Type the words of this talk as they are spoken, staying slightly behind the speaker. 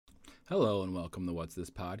Hello and welcome to What's This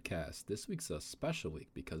Podcast. This week's a special week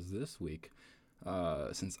because this week,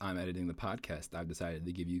 since I'm editing the podcast, I've decided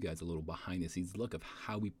to give you guys a little behind-the-scenes look of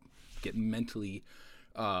how we get mentally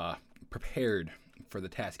prepared for the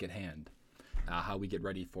task at hand, how we get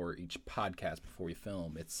ready for each podcast before we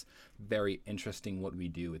film. It's very interesting what we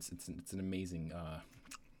do. It's an amazing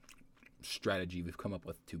strategy we've come up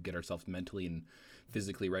with to get ourselves mentally and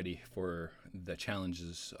physically ready for the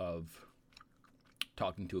challenges of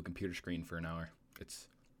talking to a computer screen for an hour. It's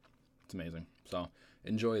amazing. So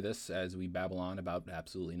enjoy this as we babble on about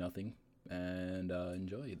absolutely nothing, and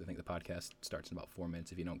enjoy. I think the podcast starts in about 4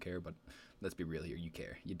 minutes if you don't care, but let's be real here. You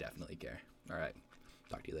care. You definitely care. All right.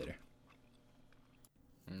 Talk to you later.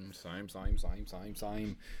 Sime.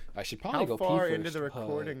 I should probably go pee first. How far into the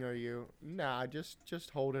recording are you? Nah, just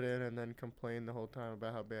hold it in and then complain the whole time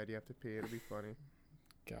about how bad you have to pee. It'll be funny.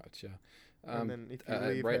 Gotcha. And then if you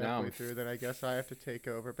leave right halfway now, through, then I guess I have to take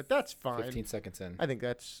over. But that's fine. 15 seconds in. I think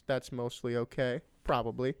that's mostly okay.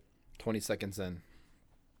 Probably. 20 seconds in.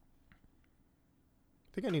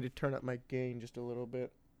 I think I need to turn up my gain just a little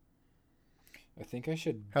bit. I think I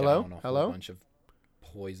should down a whole bunch of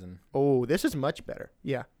poison. Oh, this is much better.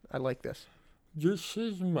 Yeah, I like this. This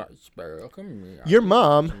is much better. Come here. Your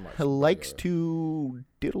mom likes to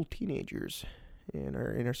diddle teenagers in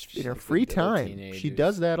her free time. Teenagers. She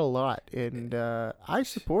does that a lot, and I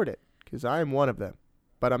support it because I am one of them.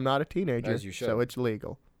 But I'm not a teenager, As you should. so it's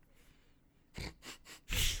legal. I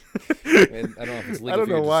don't know if it's legal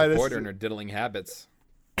for you to support her in her diddling habits.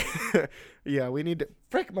 Yeah, we need to.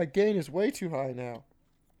 Frick, my gain is way too high now.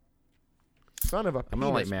 Son of a I'm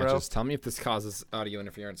gonna light penis, matches. bro. Tell me if this causes audio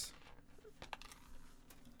interference.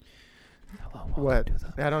 Hello, What?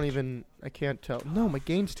 I can't tell. No, my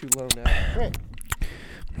gain's too low now. Frick.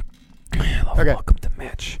 Hello, Okay. welcome to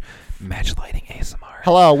Match Lighting ASMR.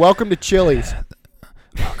 Hello, welcome to Chili's.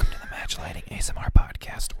 Welcome to the Match Lighting ASMR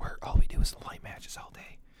podcast, where all we do is light matches all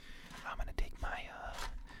day. I'm gonna take my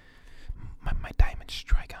Diamond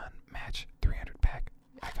Strike-On Match 300 pack.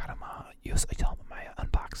 I got them. I tell them in my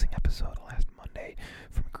unboxing episode last Monday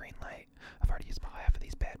from Greenlight. I've already used about half of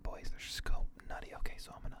these bad boys. They're just so nutty. Okay,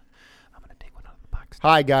 so I'm gonna take one out of the box.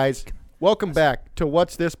 Hi, guys. Welcome back to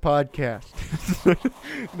What's This Podcast.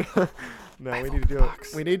 No, we need to do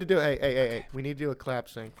it. We need to do. Hey. We need to do a clap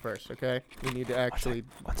sync first, okay? We need to actually.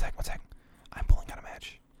 One sec. I'm pulling out a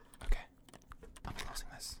match. Okay. I'm closing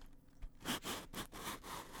this.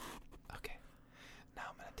 Okay. Now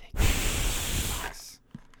I'm gonna take the box.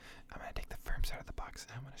 I'm gonna take the firm side of the box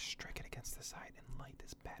and I'm gonna strike it against the side and light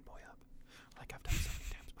this bad boy up, like I've done so many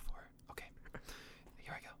times before. Okay.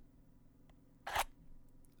 Here I go.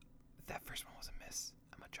 That first one was a miss.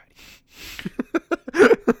 I'm gonna try it again.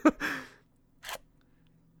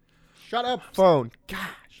 Shut up, phone.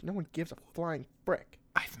 Gosh, no one gives a flying frick.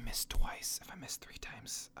 I've missed twice. If I miss 3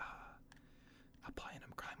 times, I'll probably end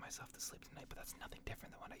up crying myself to sleep tonight, but that's nothing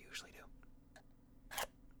different than what I usually do.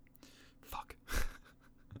 Fuck.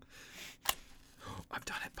 I've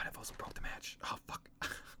done it, but I've also broke the match. Oh, fuck.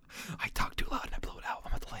 I talked too loud and I blew it out.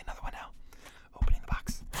 I'm about to light another one now. Opening the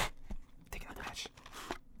box. Taking the match.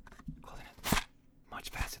 Closing it. Much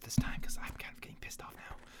faster this time because I'm kind of getting pissed off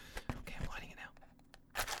now. Okay, I'm lighting it now.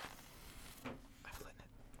 I'm lighting it.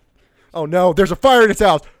 Oh no, there's a fire in his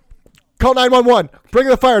house. Call 911. Bring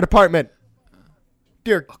the fire department.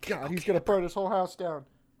 Dear God, he's gonna burn his whole house down.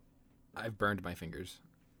 I've burned my fingers.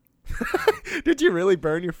 Did you really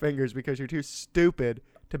burn your fingers because you're too stupid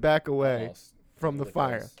to back away Almost. from the Really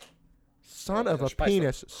fire? close. Son of a Spice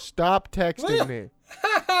penis, stop texting me.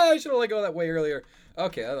 I should have let go that way earlier.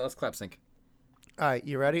 Okay, let's clap sync. All right,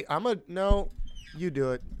 you ready? No, you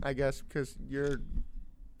do it, I guess, because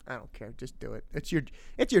I don't care. Just do it. It's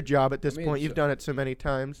your job at this point. You've done it so many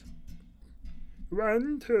times.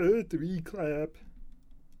 1, 2, 3, clap.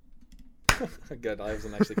 Good, I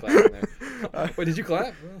wasn't actually clapping there. Wait, did you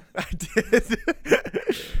clap? I did.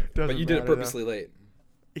 But you did it purposely late.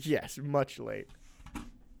 Yes, much late.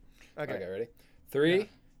 Okay, Ready? 3,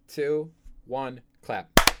 2, 1, clap.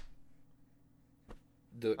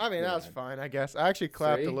 I mean, that was fine, I guess. I actually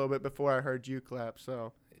clapped a little bit before I heard you clap,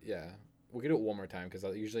 so. Yeah. We can do it one more time because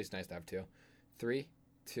usually it's nice to have 2. 3,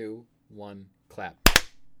 2, 1, clap.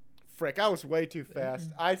 Frick, I was way too fast.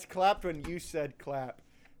 I clapped when you said clap.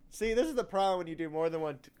 See, this is the problem when you do more than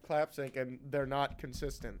one clap sync and they're not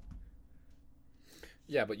consistent.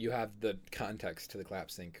 Yeah, but you have the context to the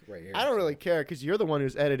clap sync right here. I don't really care because you're the one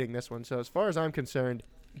who's editing this one. So as far as I'm concerned,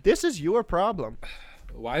 this is your problem.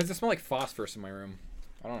 Why does it smell like phosphorus in my room?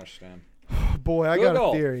 I don't understand. Boy, I got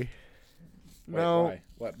a theory. Wait, no.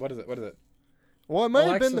 Why? What is it? Well, it might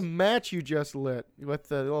have been Alexa's- the match you just lit with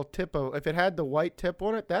the little tip of. If it had the white tip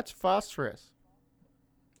on it, that's phosphorus.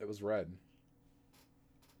 It was red.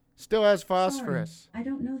 Still has Sorry, phosphorus. I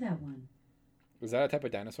don't know that one. Was that a type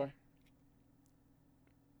of dinosaur?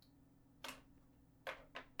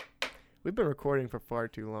 We've been recording for far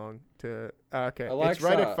too long. To okay, it's Alexa,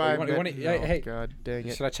 right at 5 you wanna- minutes. yeah, Oh, hey. God dang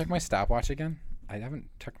it! Should I check my stopwatch again? I haven't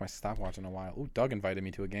checked my stopwatch in a while. Ooh, Doug invited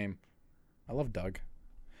me to a game. I love Doug.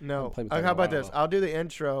 No. played with that in How a about while, this? though. I'll do the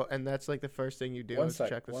intro, and that's like the first thing you do One is sec,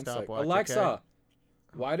 check the one sec. stopwatch. Alexa, okay?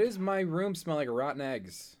 why does my room smell like rotten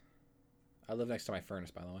eggs? I live next to my furnace,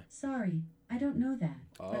 by the way. Sorry, I don't know that.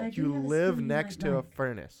 Oh. But I do You have a live skill you next might to a like.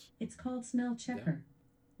 furnace. It's called Smell Checker.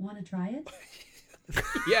 Want to try it?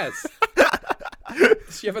 Yes.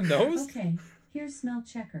 Does she have a nose? Okay, here's Smell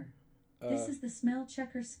Checker. This is the Smell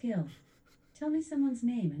Checker skill. Tell me someone's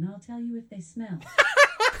name and I'll tell you if they smell.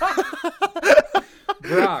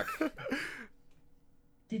 Brock.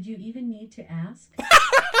 Did you even need to ask?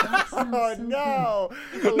 Brock smells Oh so no!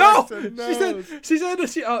 No! Alexa She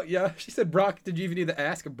knows. she said, Brock, did you even need to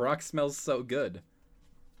ask? Brock smells so good.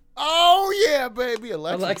 Oh yeah, baby!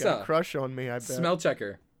 Alexa, Alexa, got a crush on me. I bet. Smell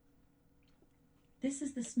checker. This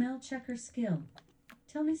is the Smell Checker skill.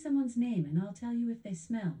 Tell me someone's name and I'll tell you if they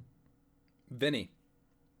smell. Vinny.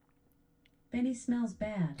 Benny smells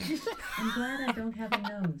bad. I'm glad I don't have a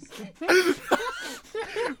nose.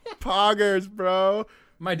 Poggers, bro.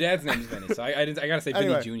 My dad's name is Vinny, so I gotta say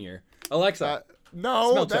Anyway. Vinny Jr. Alexa,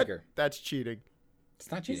 No, Smell checker. that's cheating.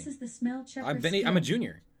 it's not This cheating. is the Smell Checker I'm Vinny. skill. I'm a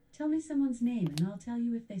junior. Tell me someone's name and I'll tell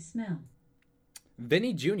you if they smell.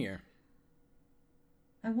 Vinny Jr.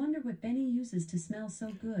 I wonder what Benny uses to smell so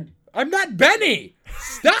good. I'm not Benny.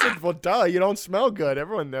 Stop. Well, duh, you don't smell good.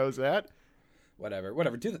 Everyone knows that. Whatever.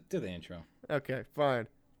 Do the intro. Okay, fine.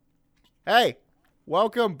 Hey,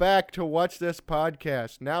 welcome back to What's This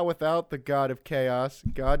Podcast. Now without the God of Chaos,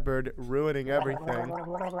 Godbird ruining everything.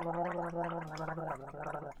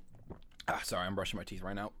 Sorry, I'm brushing my teeth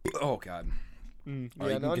right now. Oh God. Oh, Yeah, you no, can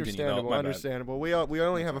continue. understandable, No, my bad. understandable. We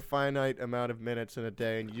only have a finite amount of minutes in a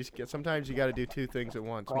day, and you just sometimes you got to do two things at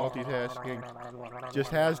once. Multitasking just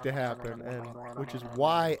has to happen, and which is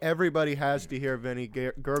why everybody has to hear Vinny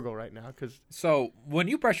gurgle right now. Because So when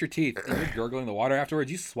you brush your teeth and you're gurgling the water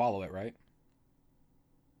afterwards, you swallow it, right?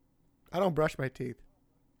 I don't brush my teeth.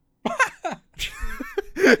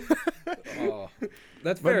 Oh,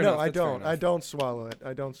 that's But fair no, enough. I that's fair don't. I enough. don't swallow it.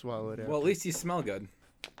 I don't swallow it. Well, at least you smell good.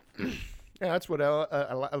 Yeah, that's what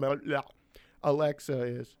Alexa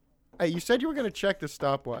is. Hey, you said you were gonna check the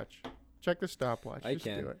stopwatch. Check the stopwatch. I Just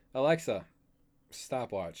can. do it. Alexa,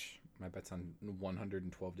 stopwatch. My bet's on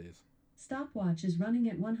 112 days. Stopwatch is running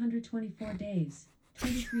at 124 days,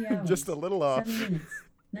 23 hours, Just a little off. 7 minutes,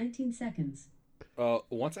 19 seconds.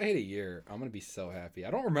 Once I hit a year, I'm gonna be so happy. I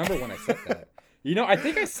don't remember when I set that. You know, I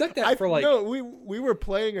think I set that I for like. no, we were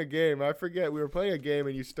playing a game. I forget. We were playing a game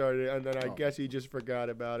and you started it, and then I Oh. guess you just forgot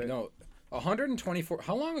about it. No, 124.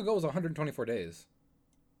 How long ago was 124 days?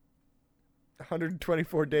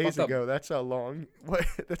 124 days What the- ago. That's how long. What?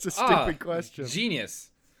 That's a stupid question. Genius.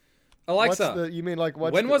 What's Alexa, you mean like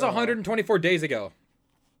what's when the- was oh. 124 days ago?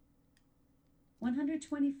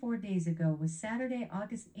 124 days ago was Saturday,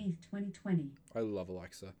 August 8th, 2020. I love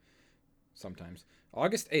Alexa. Sometimes.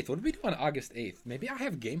 August 8th. What did we do on August 8th? Maybe I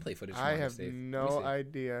have gameplay footage from I August have 8th. no Let me see.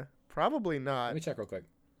 idea. Probably not. Let me check real quick.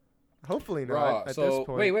 Hopefully not Raw, at so- this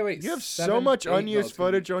point. wait. You have so 7, much 8, no, unused it's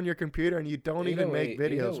gonna be footage on your computer, and you don't even make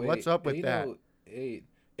 808, videos. What's up with that?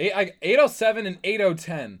 808, 807 and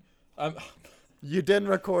 8010. You didn't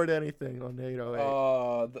record anything on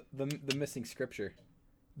 808. The missing scripture.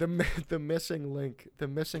 The missing link, the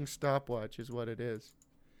missing stopwatch is what it is.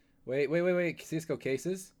 Wait. Cisco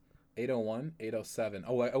cases. 801, 807.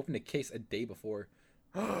 Oh, I opened a case a day before.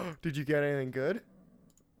 Did you get anything good?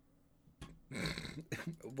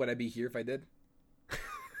 Would I be here if I did?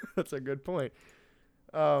 That's a good point.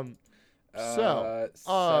 7,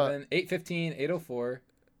 815, 804.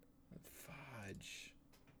 Fudge.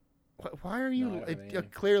 Why are you? No, I don't have any.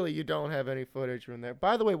 Clearly, you don't have any footage from there.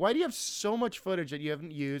 By the way, why do you have so much footage that you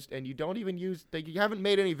haven't used, and you don't even use? That you haven't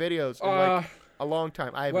made any videos in like a long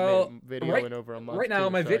time. I haven't well, made a video right- in over a month. Right now, too,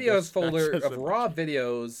 my so I videos guess that folder says of so raw much.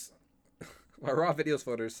 videos, my raw videos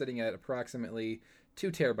folder is sitting at approximately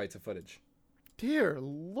 2 terabytes of footage. Dear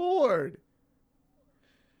Lord,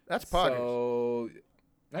 that's poggers. So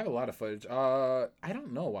I have a lot of footage. I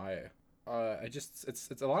don't know why.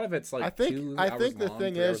 It's a lot of it's like I think 2 I hours think the long,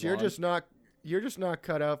 thing 3 is hours long. you're just not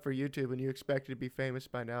cut out for YouTube, and you expected to be famous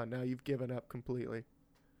by now. Now you've given up completely.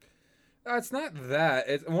 It's not that.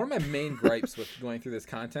 It's one of my main gripes with going through this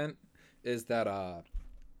content is that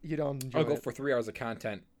You don't enjoy I'll go it. for 3 hours of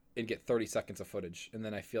content and get 30 seconds of footage, and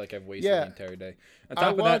then I feel like I've wasted the entire day. On I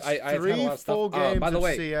top of watched that, I've had a three lot of full stuff. games By the of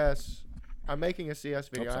way, CS. I'm making a CS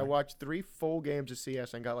video. I sorry. watched 3 full games of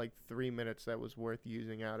CS and got like 3 minutes that was worth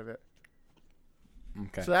using out of it.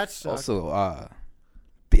 Okay. So that's also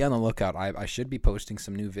be on the lookout. I should be posting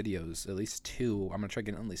some new videos, at least 2. I'm gonna try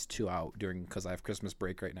getting at least 2 out because I have Christmas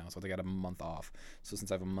break right now, so I got a month off. So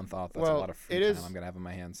since I have a month off, that's a lot of free time I'm gonna have in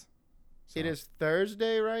my hands. So. It is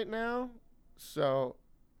Thursday right now, so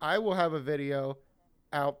I will have a video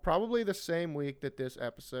out probably the same week that this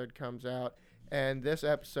episode comes out. And this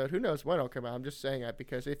episode, who knows when it'll come out? I'm just saying that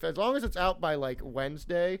because as long as it's out by like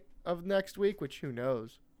Wednesday of next week, which who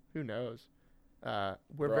knows? We're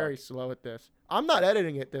very slow at this. I'm not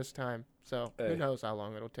editing it this time, so who knows how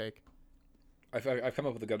long it'll take. I've come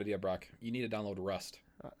up with a good idea, Brock. You need to download Rust.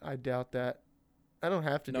 I doubt that. I don't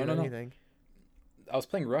have to do anything. I was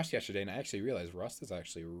playing Rust yesterday, and I actually realized Rust is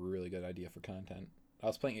actually a really good idea for content. I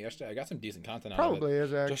was playing it yesterday. I got some decent content out of it. Probably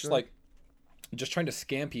is actually. Just trying to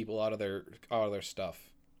scam people out of their stuff.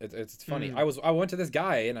 It's funny. I went to this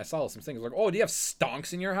guy and I saw some things like, "Oh, do you have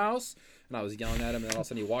stonks in your house?" And I was yelling at him, and then all of a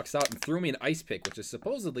sudden he walks out and threw me an ice pick, which is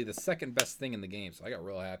supposedly the second best thing in the game. So I got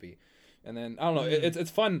real happy. And then I don't know.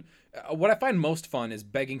 It's fun. What I find most fun is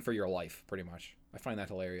begging for your life. Pretty much, I find that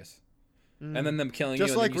hilarious. And then them killing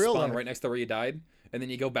Just you, and like then you real spawn life. right next to where you died. And then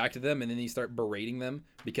you go back to them, and then you start berating them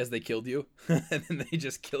because they killed you, and then they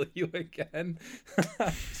just kill you again.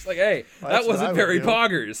 It's like, hey, that wasn't very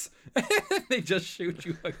poggers. They just shoot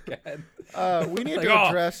you again. We need Like, to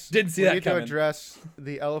address. didn't see we that need coming. to address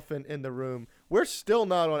the elephant in the room. We're still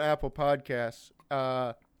not on Apple Podcasts,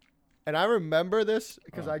 and I remember this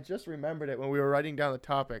because I just remembered it when we were writing down the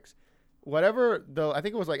topics. Whatever I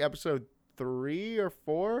think it was like episode 3 or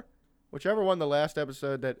 4, whichever one the last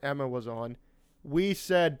episode that Emma was on. We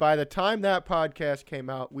said by the time that podcast came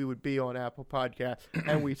out, we would be on Apple Podcasts,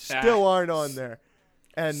 and we still aren't on there.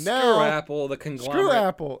 And now, Screw Apple, the conglomerate. Screw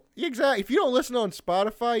Apple. Exactly. If you don't listen on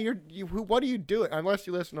Spotify, what are you doing? Unless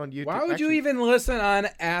you listen on YouTube. Why would you even listen on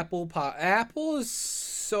Apple? Apple is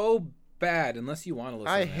so bad unless you want to listen.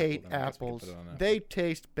 I on hate Apple, then I guess we can apples. put it on Apple. They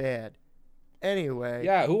taste bad. Anyway.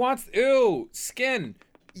 Yeah. Who wants? Ew. Skin.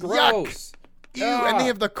 Gross. Ew. And they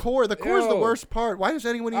have the core. The core is the Ew. worst part. Why does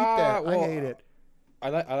anyone eat that? Well, I hate it. I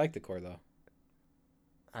like the core though.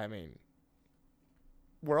 I mean,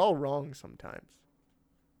 we're all wrong sometimes.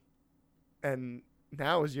 And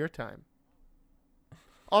now is your time.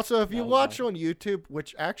 Also, if you watch on YouTube,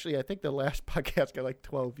 which actually I think the last podcast got like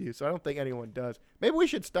 12 views, so I don't think anyone does. Maybe we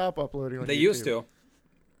should stop uploading on YouTube. They used to.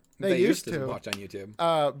 They used to watch on YouTube.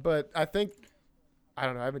 But I think, I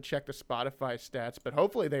don't know, I haven't checked the Spotify stats, but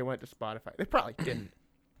hopefully they went to Spotify. They probably didn't.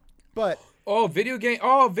 But Video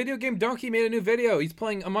Game Donkey made a new video. He's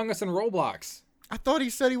playing Among Us and Roblox. I thought he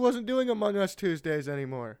said he wasn't doing Among Us Tuesdays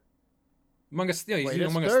anymore. Among Us, he's Wait, doing it's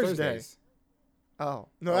Among Us Thursday. Thursdays. Oh,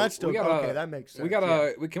 no, that's still okay. That makes sense.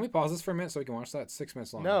 Can we pause this for a minute so we can watch that? 6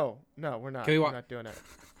 minutes long. No, we're not. Can we We're not doing it.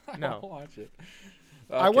 No. I'll watch it.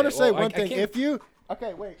 I want to say well, one I thing. can't- If you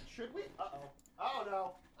okay, wait, should we? Oh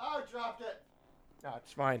no! I dropped it. No,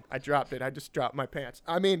 it's fine. I dropped it. I just dropped my pants.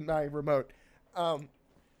 I mean my remote.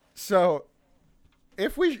 So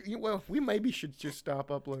if we maybe should just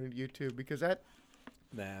stop uploading to YouTube because that.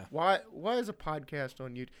 Nah. Why is a podcast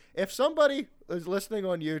on YouTube? If somebody is listening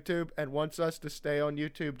on YouTube and wants us to stay on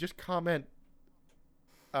YouTube, just comment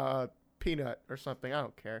peanut or something. I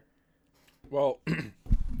don't care. Well,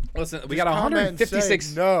 listen, we Just got comment and 156.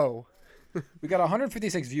 say no. We got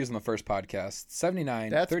 156 views on the first podcast. 79,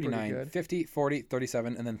 That's pretty 39, good. 50, 40,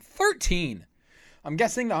 37, and then 13. I'm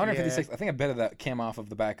guessing the 156. I think a bit of that came off of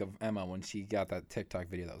the back of Emma when she got that TikTok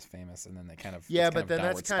video that was famous, and then they kind of But then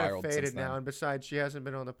that's kind of spiraled since faded now. then. And besides, she hasn't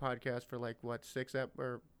been on the podcast for like what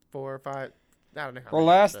 4 or 5. I don't know. How Our many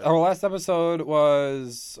last episodes. episode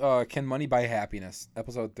was Can Money Buy Happiness?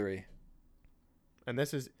 Episode 3. And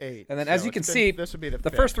this is 8. And then so as you can see, this would be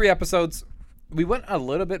the first 3 episodes, we went a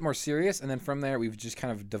little bit more serious, and then from there we've just kind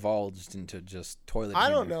of divulged into just toilet. I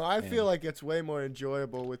don't humor. know. I Yeah. feel like it's way more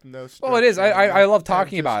enjoyable with no. Well, it is. structure I love and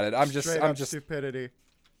talking just about it. I'm straight up just stupidity.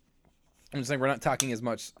 saying we're not talking as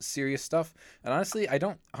much serious stuff. And honestly, I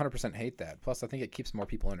don't 100% hate that. Plus, I think it keeps more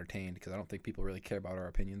people entertained because I don't think people really care about our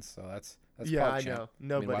opinions. So that's Yeah, PogChamp. I know.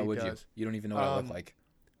 Nobody why would does. you? You don't even know what I look like.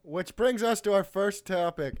 Which brings us to our first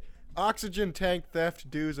topic: oxygen tank theft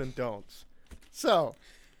do's and don'ts. So,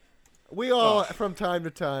 we all, from time to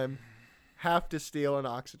time, have to steal an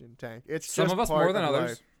oxygen tank. It's Some just of us part more than others.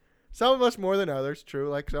 life. Some of us more than others. True.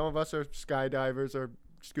 Like some of us are skydivers or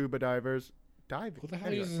scuba divers. Diving. Who the hell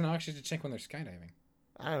Anyway. uses an oxygen tank when they're skydiving?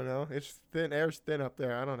 I don't know. It's thin. Air's thin up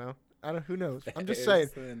there. I don't know. Who knows? I'm just It's saying.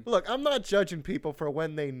 thin. Look, I'm not judging people for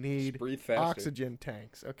when they need Breathe faster. oxygen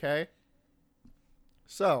tanks. Okay.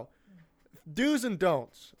 So, do's and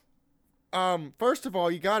don'ts. First of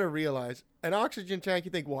all, you got to realize an oxygen tank.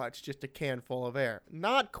 You think, well, it's just a can full of air.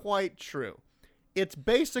 Not quite true. It's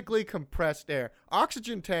basically compressed air.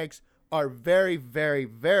 Oxygen tanks are very, very,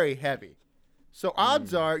 very heavy. So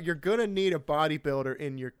odds are you're going to need a bodybuilder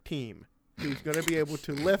in your team who's going to be able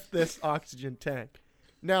to lift this oxygen tank.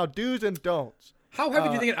 Now, do's and don'ts. How heavy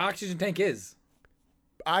do you think an oxygen tank is?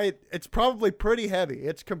 It's probably pretty heavy.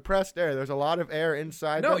 It's compressed air. There's a lot of air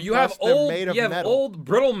inside. No, them, you have plus they're old, made of you have metal. old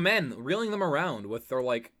brittle men reeling them around with their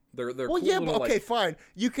their Well, cool yeah, little, but okay, fine.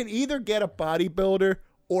 You can either get a bodybuilder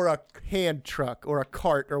or a hand truck or a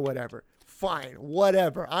cart or whatever. Fine,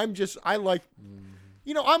 whatever. I like,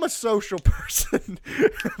 I'm a social person.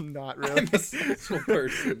 I'm not really. I'm a social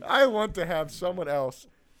person. I want to have someone else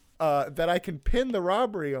that I can pin the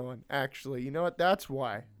robbery on, actually. You know what? That's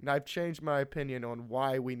why. And I've changed my opinion on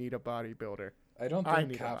why we need a bodybuilder. I don't I think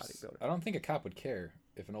need a cops. bodybuilder. I don't think a cop would care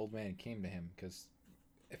if an old man came to him because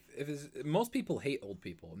most people hate old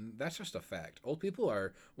people, and that's just a fact. Old people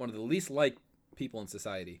are one of the least liked people in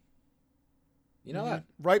society. You know that?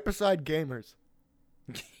 Right beside gamers.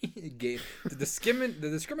 The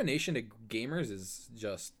discrimination to gamers is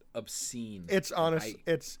just obscene. It's honest. I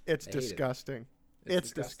It's hate it. disgusting. It's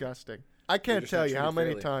It's disgusting. I can't just tell not you how treated many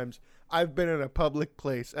fairly. times I've been in a public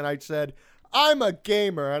place and I said, I'm a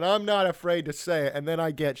gamer and I'm not afraid to say it, and then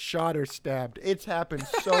I get shot or stabbed. It's happened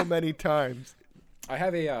so many times. I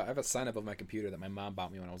have a sign above my computer that my mom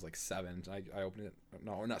bought me when I was like 7. I opened it.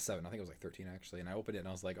 No, or not 7. I think it was like 13 actually. And I opened it and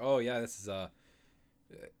I was like, oh yeah, this is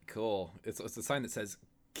cool. It's a sign that says,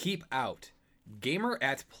 "Keep out, gamer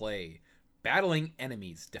at play, battling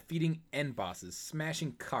enemies, defeating end bosses,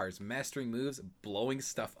 smashing cars, mastering moves, blowing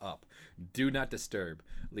stuff up. Do not disturb.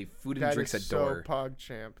 Leave food and That drinks is at so door.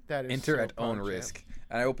 PogChamp. That is Enter so at own PogChamp. risk."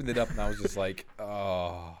 And I opened it up and I was just like,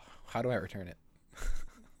 oh, how do I return it?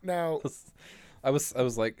 Now, I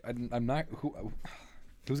was like, I'm not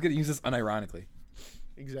who's gonna use this unironically.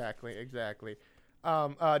 exactly.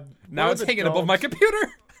 Now Now it's hanging above my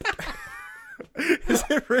computer. Is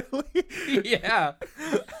it really? Yeah.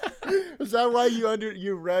 Is that why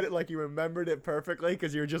you read it like you remembered it perfectly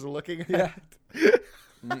because you were just looking at Yeah. it?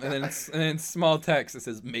 And then small text that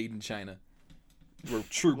says "Made in China," where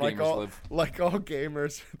true gamers live. Like all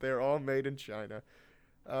gamers, they're all made in China.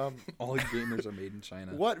 All gamers are made in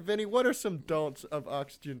China. Vinny? What are some don'ts of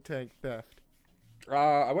oxygen tank theft?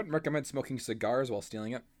 I wouldn't recommend smoking cigars while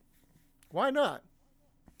stealing it. Why not?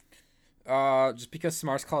 Just because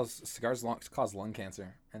cigars cause lung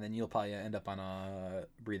cancer, and then you'll probably end up on a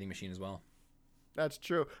breathing machine as well. That's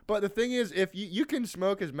true. But the thing is, if you can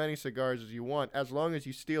smoke as many cigars as you want, as long as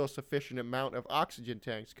you steal a sufficient amount of oxygen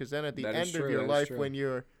tanks, because then at the That is end of true, your that is life, true. when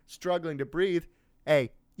you're struggling to breathe,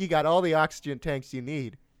 hey, you got all the oxygen tanks you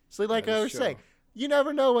need. So like That I is was true. saying, you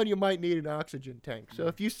never know when you might need an oxygen tank. So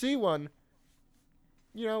if you see one,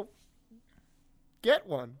 get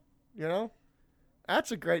one,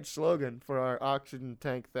 That's a great slogan for our oxygen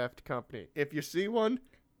tank theft company. If you see one,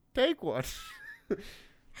 take one.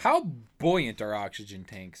 How buoyant are oxygen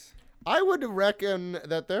tanks? I would reckon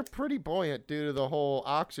that they're pretty buoyant due to the whole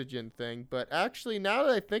oxygen thing. But actually, now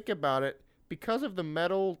that I think about it, because of the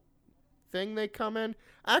metal thing they come in,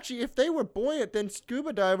 actually, if they were buoyant, then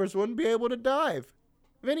scuba divers wouldn't be able to dive.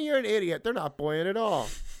 Vinny, you're an idiot. They're not buoyant at all.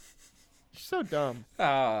 You're so dumb.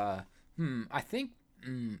 I think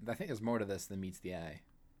there's more to this than meets the eye.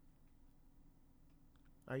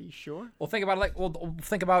 Are you sure? Well, think about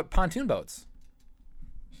think about pontoon boats.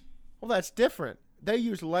 Well, that's different. They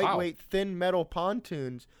use lightweight, thin metal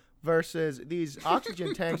pontoons versus these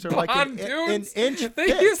oxygen tanks are like an inch They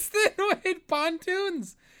thick. use thin-weight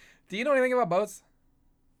pontoons. Do you know anything about boats?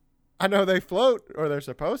 I know they float, or they're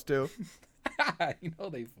supposed to. You know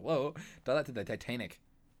they float. Tell that to the Titanic.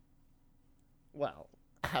 Well,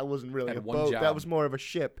 that wasn't really Had a one boat. job. That was more of a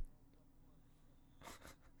ship.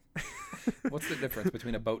 What's the difference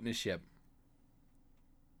between a boat and a ship?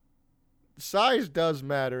 Size does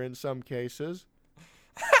matter in some cases.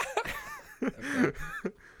 Okay,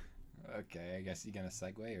 I guess you gonna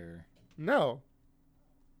segue or? No.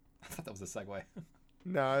 I thought that was a segue.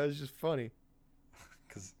 No, it was just funny.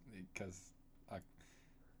 Because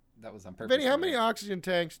that was on purpose. Vinny, how many oxygen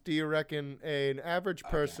tanks do you reckon an average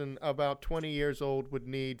person about 20 years old would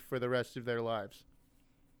need for the rest of their lives?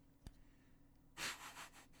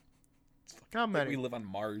 How many? We live on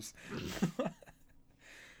Mars.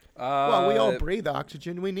 Well, we all breathe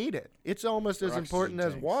oxygen. We need it. It's almost as oxygen important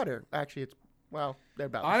as tanks. water. Actually, they're about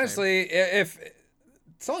the same. Honestly, if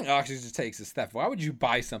selling oxygen tanks is theft. Why would you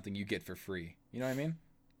buy something you get for free? You know what I mean?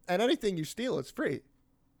 And anything you steal is free.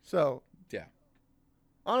 So Yeah.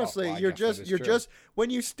 honestly, Well, I you're guess that just is true. when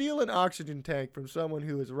you steal an oxygen tank from someone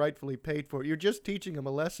who is rightfully paid for it, you're just teaching them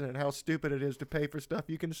a lesson in how stupid it is to pay for stuff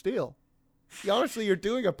you can steal. Honestly, you're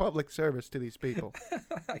doing a public service to these people.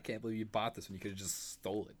 I can't believe you bought this when you could have just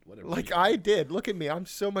stole it. Whatever. Like I did. Look at me. I'm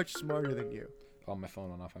so much smarter than you. Oh, my phone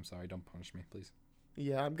went off. I'm sorry. Don't punish me, please.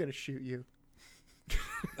 Yeah, I'm gonna shoot you.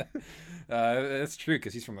 That's true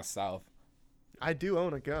because he's from the South. I do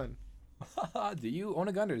own a gun. Do you own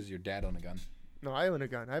a gun or does your dad own a gun? No, I own a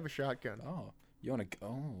gun. I have a shotgun. Oh, you own a.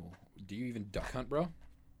 Oh, do you even duck hunt, bro?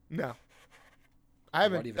 No. I Why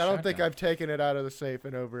haven't. do you have I a don't think shotgun? I've taken it out of the safe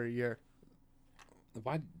in over a year.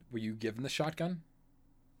 Why were you given the shotgun?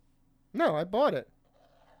 No, I bought it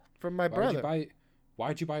from my brother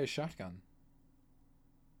Why'd you buy a shotgun?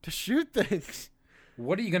 to shoot things.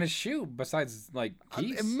 What are you gonna shoot besides like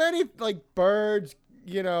geese? Many like birds,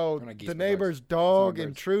 They're not geese, the but neighbor's birds. dog, birds.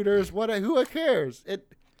 intruders. Who cares?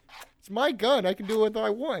 It's my gun. I can do what I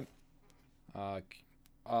want. How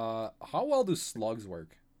well do slugs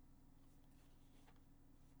work?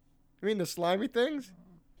 You mean the slimy things?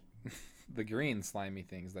 The green slimy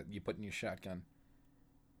things that you put in your shotgun.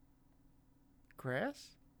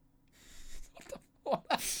 Grass?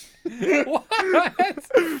 What?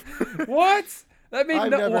 What? That made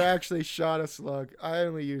I've no. never actually shot a slug. I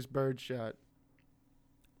only use bird shot.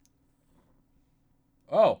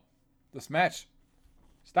 Oh, this match.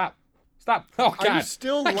 Stop. Oh God. Are you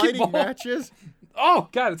still I keep lighting on- matches? Oh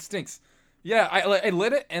God, it stinks. Yeah, I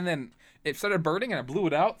lit it and then it started burning and I blew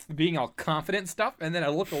it out, being all confident and stuff. And then I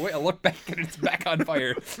look away, I look back and it's back on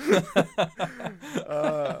fire.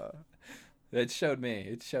 It showed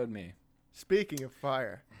me. Speaking of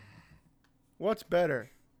fire, what's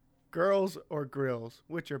better, girls or grills?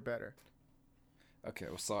 Which are better? Okay,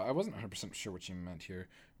 well, so I wasn't 100% sure what you meant here.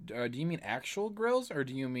 Do you mean actual grills or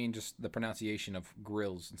do you mean just the pronunciation of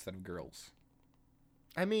grills instead of girls?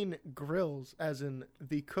 I mean grills, as in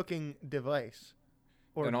the cooking device,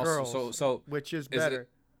 or And also- girls. so which is is it- better?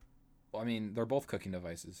 Well, I mean, they're both cooking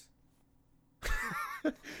devices.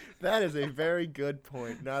 That is a very good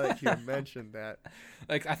point. Now that you mentioned that,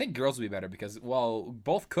 Like, I think girls would be better because,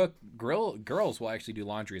 both girls will actually do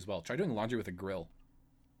laundry as well. Try doing laundry with a grill.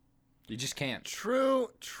 You just can't. true,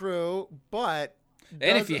 but And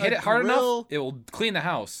if does you a hit it hard grill- enough, it will clean the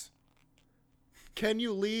house. Can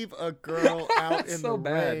you leave a girl out in So the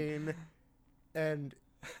bad. rain and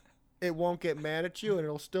it won't get mad at you and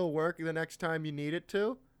it'll still work the next time you need it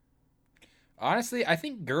to? Honestly, I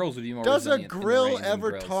think girls would be more Does a resilient in the grill rain than ever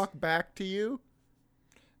grills. talk back to you?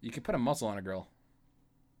 You could put a muzzle on a grill.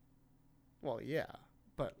 Well, yeah,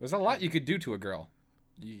 but There's a lot you could do to a grill.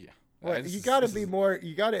 Yeah. well, you got to be more.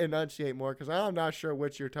 You got to enunciate more because I'm not sure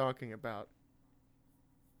what you're talking about.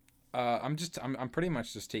 I'm pretty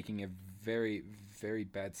much just taking a very, very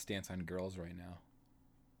bad stance on girls right now.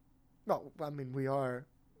 No, I mean we are,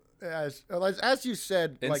 as you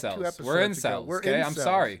said, like 2 Incels. episodes We're ago. incels. We're Okay, I'm incels.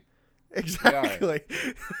 sorry. Exactly.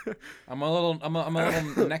 I'm a little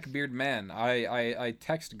neckbeard man. I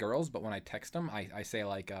text girls, but when I text them, I say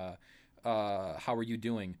like, how are you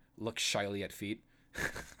doing? Look shyly at feet.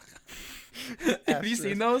 Have you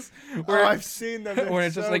seen those? Oh, I've seen them. Where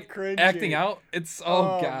it's just so like cringy. acting out. It's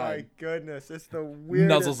Oh God. my goodness, it's the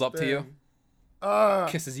weirdest Nuzzles up to you. you.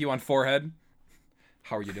 Kisses you on forehead.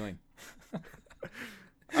 How are you doing?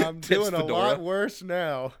 I'm Tips doing a fedora. lot worse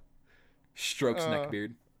now. Strokes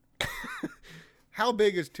neckbeard. How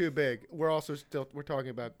big is too big? We're talking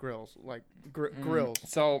about grills, like grills.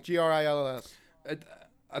 So GRILLS.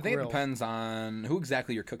 I think Grills. it depends on who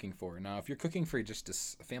exactly you're cooking for. Now, if you're cooking for just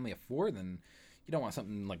a family of 4, then you don't want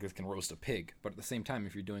something like this can roast a pig. But at the same time,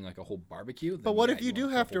 if you're doing like a whole barbecue, then But what yeah, if you do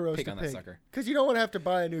want have a to whole roast a on that pig? sucker. Because you don't want to have to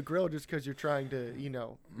buy a new grill just because you're trying to,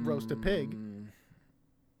 roast a pig.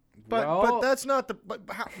 But that's not the. But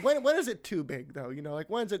when is it too big though? Like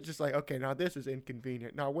when's it just like, okay, now this is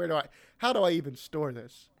inconvenient. Now how do I even store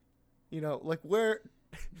this? Like where?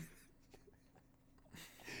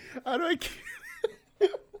 How do I keep?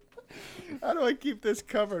 How do I keep this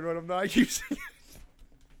covered when I'm not using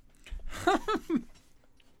it?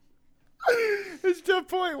 It's to a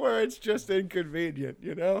point where it's just inconvenient,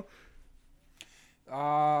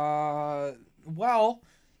 Well,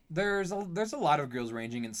 there's a lot of grills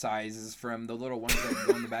ranging in sizes from the little ones that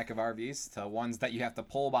go in the back of RVs to ones that you have to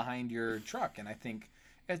pull behind your truck, and I think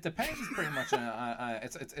it depends pretty much on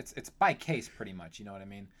it's by case pretty much. You know what I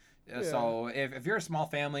mean? So if you're a small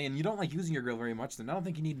family and you don't like using your grill very much, then I don't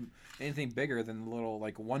think you need anything bigger than a little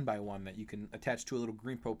like 1x1 that you can attach to a little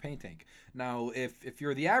green propane tank. Now, if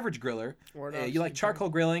you're the average griller, you like charcoal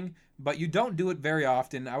grilling, but you don't do it very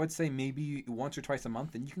often, I would say maybe once or twice a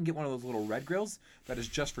month, then you can get one of those little red grills that is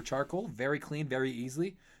just for charcoal, very clean, very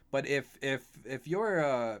easily. But if you're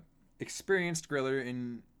a experienced griller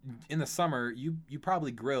in the summer, you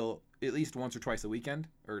probably grill at least once or twice a weekend,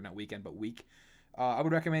 or not weekend, but week. I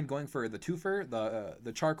would recommend going for the twofer,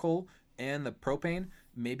 the charcoal and the propane.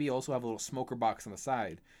 Maybe also have a little smoker box on the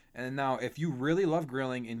side. And now, if you really love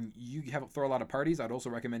grilling and you throw a lot of parties, I'd also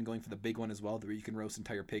recommend going for the big one as well, where you can roast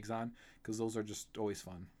entire pigs on, because those are just always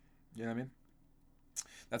fun. You know what I mean?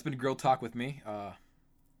 That's been Grill Talk with me.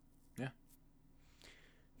 Yeah.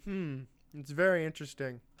 It's very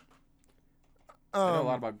interesting. I know a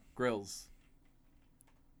lot about grills.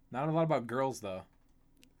 Not a lot about girls, though.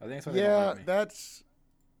 I think that's why they don't like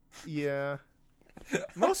me. Yeah.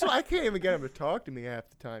 Mostly, I can't even get them to talk to me half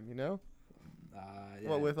the time, you know? Yeah,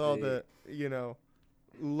 well, with all the,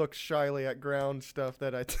 look shyly at ground stuff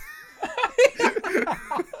that I...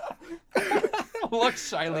 Look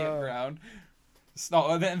shyly at ground.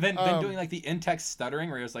 So, then doing like the in-text stuttering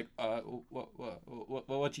where you're just like,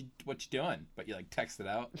 what you doing? But you like text it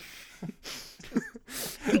out.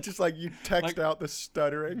 Just like you text out the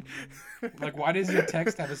stuttering. Like, why does your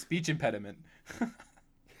text have a speech impediment?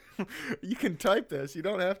 You can type this. You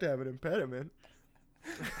don't have to have an impediment.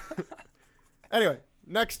 Anyway,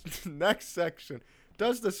 next section.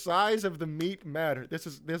 Does the size of the meat matter? This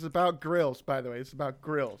is about grills, by the way. It's about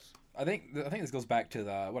grills. I think this goes back to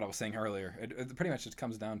what I was saying earlier. It pretty much just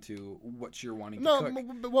comes down to what you're wanting to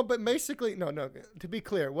cook. But basically, no. To be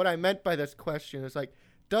clear, what I meant by this question is like,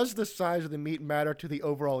 does the size of the meat matter to the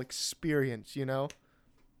overall experience?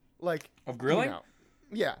 Like of grilling.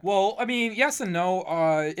 Yeah. Well, I mean, yes and no.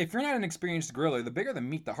 If you're not an experienced griller, the bigger the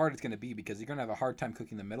meat, the harder it's going to be because you're going to have a hard time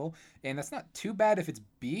cooking the middle. And that's not too bad if it's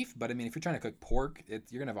beef, but I mean, if you're trying to cook pork, you're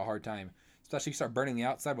going to have a hard time. Especially if you start burning the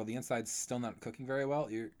outside while the inside's still not cooking very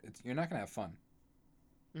well, you're not going to have fun.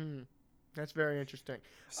 That's very interesting.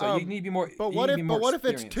 So you need to be more. But what if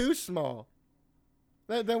it's too small?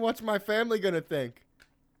 Then what's my family going to think?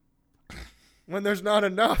 When there's not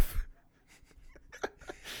enough.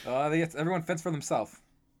 I think everyone fends for themselves.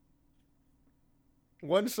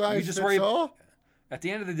 One size fits all? At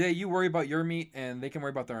the end of the day, you worry about your meat, and they can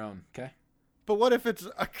worry about their own. Okay. But what if it's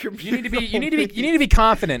a computer? You need to be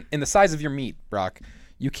confident in the size of your meat, Brock.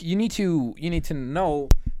 You need to know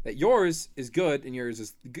that yours is good and yours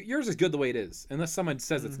is good the way it is. Unless someone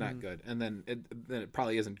says it's not good, and then it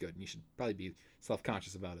probably isn't good, and you should probably be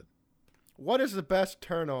self-conscious about it. What is the best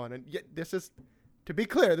turn on? And this is, to be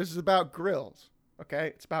clear, this is about grills. Okay,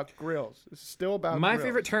 it's about grills. It's still about My grills.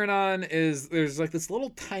 favorite turn on is there's like this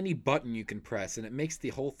little tiny button you can press, and it makes the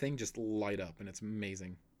whole thing just light up, and it's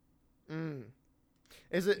amazing.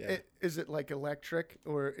 Is it like electric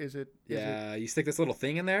or is it? You stick this little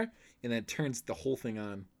thing in there, and then it turns the whole thing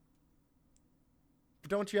on.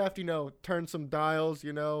 Don't you have to turn some dials? Mess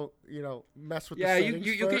with the settings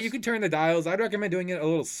you can turn the dials. I'd recommend doing it a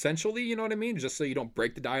little sensually. You know what I mean? Just so you don't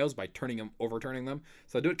break the dials by overturning them.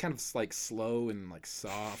 So do it kind of like slow and like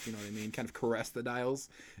soft. You know what I mean? Kind of caress the dials,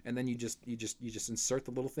 and then you just insert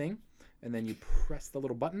the little thing, and then you press the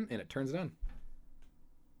little button, and it turns it on.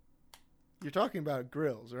 You're talking about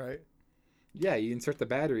grills, right? Yeah, you insert the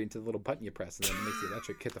battery into the little button you press, and then it makes the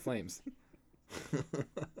electric hit the flames.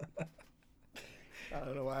 I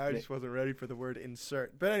don't know why I just wasn't ready for the word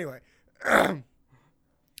insert. But anyway,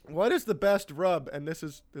 what is the best rub? And this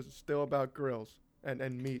is still about grills and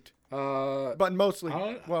meat. But mostly,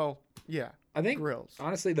 I think grills.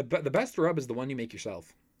 Honestly, the best rub is the one you make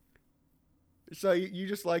yourself. So you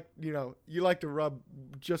just like, you like to rub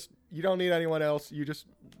you don't need anyone else.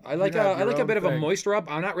 I like a bit of a moist rub.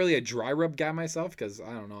 I'm not really a dry rub guy myself because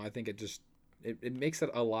I don't know. I think it makes it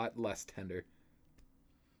a lot less tender.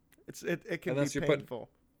 It can be painful.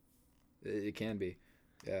 It can be.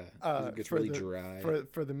 Yeah. It gets really dry.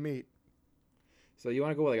 For the meat. So you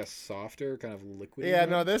want to go with like a softer kind of liquid? Yeah,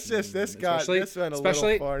 no, this went a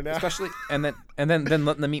little far now. Especially and then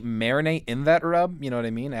letting the meat marinate in that rub, you know what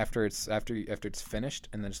I mean? After it's finished,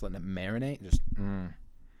 and then just letting it marinate.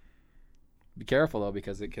 Be careful though,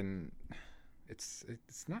 because it's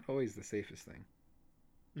not always the safest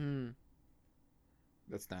thing.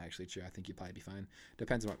 That's not actually true. I think you'd probably be fine.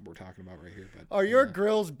 Depends on what we're talking about right here. But are your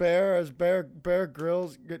grills bare? As Bear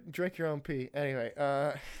Grylls? Drink your own pee. Anyway,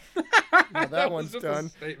 no, that one's just done. A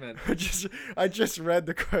statement. I just read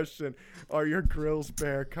the question. Are your grills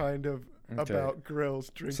bare? Kind of about grills.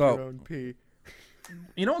 Drink your own pee.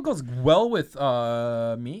 You know what goes well with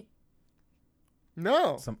meat?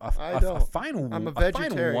 No, I A don't. fine, I'm a fine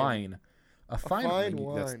vegetarian. wine. A fine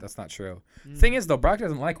wine. That's not true. Thing is, though, Brock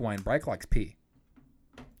doesn't like wine. Brock likes pee.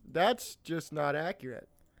 That's just not accurate.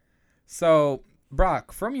 So,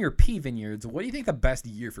 Brock, from your pea vineyards, what do you think the best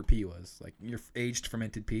year for pea was? Like your aged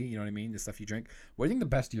fermented pea, you know what I mean? The stuff you drink. What do you think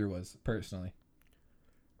the best year was, personally?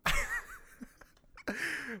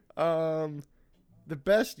 The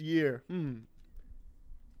best year. You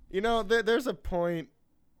know, there's a point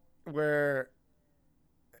where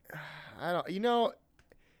I don't. You know,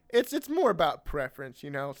 it's more about preference. You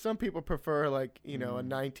know, some people prefer like a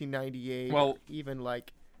 1998. Well, even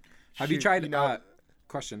like. Have you tried?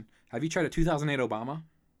 Question: Have you tried a 2008 Obama?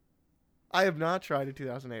 I have not tried a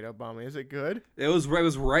 2008 Obama. Is it good? It was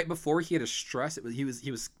right before he had a stress. He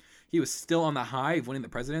was still on the high of winning the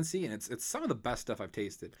presidency, and it's some of the best stuff I've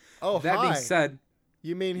tasted. Oh, that being said,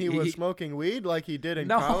 you mean he was smoking weed like he did in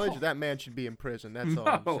college? That man should be in prison. That's all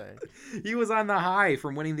I'm saying. He was on the high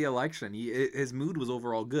from winning the election. His mood was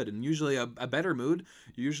overall good, and usually a better mood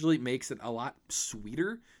usually makes it a lot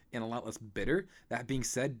sweeter and a lot less bitter. That being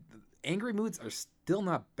said, angry moods are still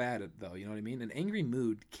not bad, though. You know what I mean? An angry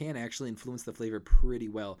mood can actually influence the flavor pretty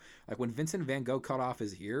well. Like when Vincent Van Gogh cut off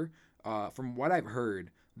his ear, from what I've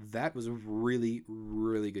heard, that was a really,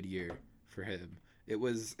 really good year for him. It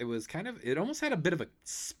was kind of, it almost had a bit of a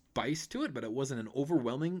spice to it, but it wasn't an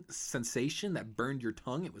overwhelming sensation that burned your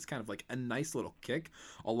tongue. It was kind of like a nice little kick.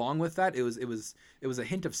 Along with that, it was a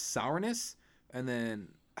hint of sourness, and then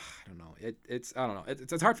I don't know. It's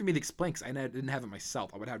hard for me to explain because I didn't have it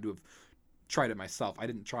myself. I would have to have tried it myself. I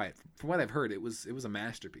didn't try it. From what I've heard, it was a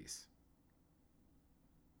masterpiece.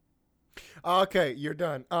 Okay, you're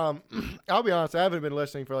done. I'll be honest. I haven't been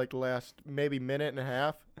listening for like the last maybe minute and a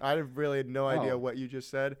half. I really had no idea what you just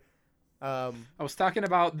said. I was talking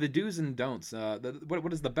about the do's and don'ts.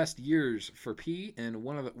 What is the best years for pea, and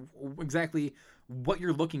one of the exactly what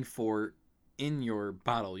you're looking for in your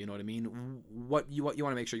bottle. You know what I mean? What you want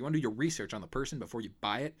to make sure you want to do your research on the person before you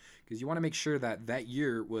buy it, because you want to make sure that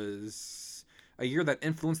year was a year that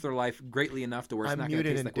influenced their life greatly enough to where it's not going to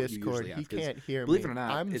taste like what you usually have. He can't hear believe me. Believe it or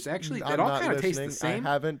not, it's actually I'm it all not kind of tastes the listening. same.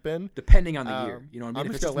 I haven't been, depending on the year. You know what I mean? I'm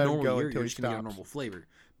if just it's gonna just a let him normal go year, until you're he just gonna get a stops. normal flavor.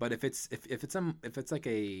 But if it's like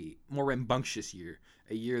a more rambunctious year,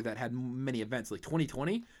 a year that had many events like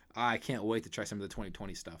 2020, I can't wait to try some of the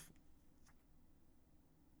 2020 stuff.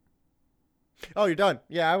 Oh, you're done.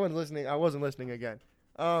 Yeah, I wasn't listening again.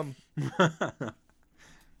 I'm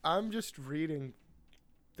just reading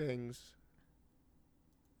things.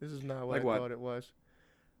 This is not what I thought it was.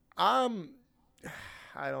 I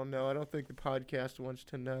don't know. I don't think the podcast wants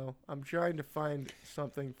to know. I'm trying to find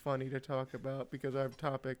something funny to talk about because our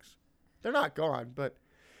topics, they're not gone, but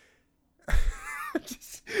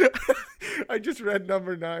I just read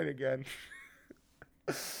number 9 again.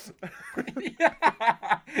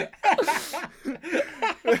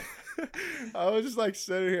 I was just like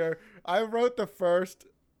sitting here. I wrote the first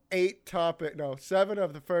 7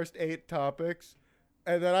 of the first 8 topics,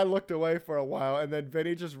 and then I looked away for a while, and then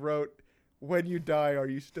Vinny just wrote, "When you die, are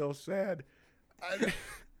you still sad?"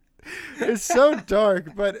 It's so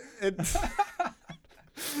dark, but it's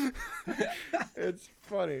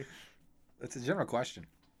funny. That's a general question.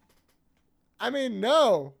 I mean,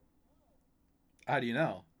 no. How do you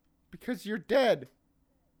know? Because you're dead.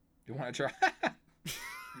 You want to try?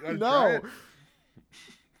 No.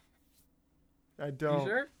 I don't. You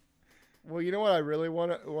sure? Well, you know what I really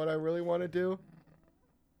want to do?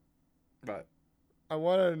 But I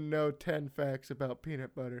want to know 10 facts about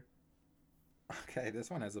peanut butter. Okay,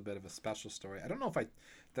 this one has a bit of a special story. I don't know if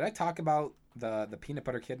did I talk about the peanut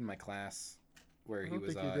butter kid in my class where he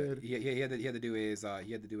was he had to do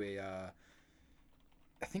a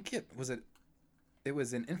I think it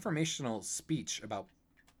was an informational speech about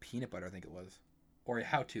peanut butter, I think it was, or a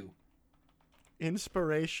how-to.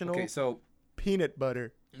 Inspirational. Okay, so peanut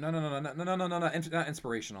butter. No, not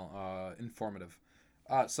inspirational. Informative.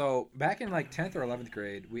 So back in like 10th or 11th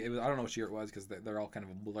grade, I don't know which year it was because they're all kind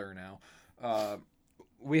of a blur now.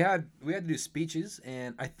 We had to do speeches,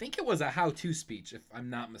 and I think it was a how-to speech, if I'm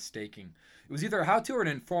not mistaken. It was either a how-to or an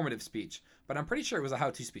informative speech, but I'm pretty sure it was a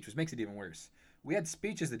how-to speech, which makes it even worse. We had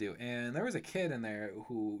speeches to do, and there was a kid in there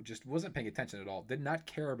who just wasn't paying attention at all, did not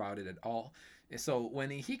care about it at all. So when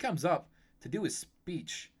he comes up to do his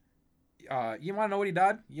speech, you want to know what he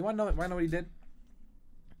did? You want to know what he did?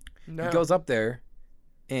 No. He goes up there,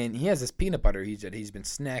 and he has this peanut butter he's been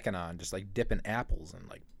snacking on, just like dipping apples and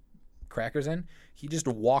like crackers in. He just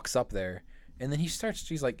walks up there, and then he's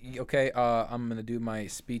like, okay, I'm going to do my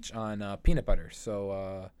speech on peanut butter.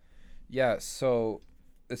 So, so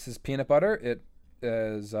this is peanut butter. It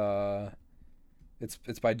is,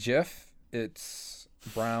 it's by Jif, It's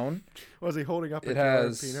brown. Was he holding up a It jar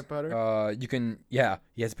has of peanut butter? You can he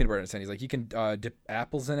has peanut butter in his hand. He's like, you can dip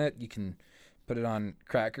apples in it. You can put it on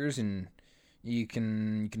crackers, and you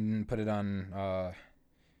can put it on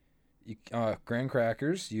graham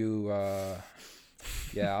crackers. Yeah.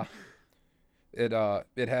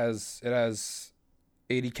 It has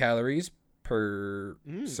 80 calories per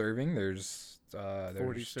serving. There's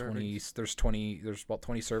 40 20 servings. there's about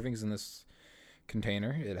 20 servings in this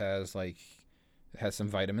container. It has some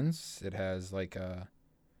vitamins. It has I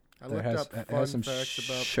looked up fun some facts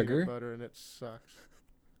about sugar. peanut butter, and it sucks.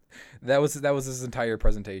 That was his entire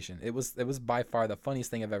presentation. It was by far the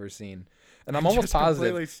funniest thing I've ever seen. And I'm almost Just positive.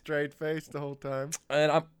 completely straight faced the whole time.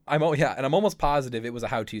 And I'm almost positive it was a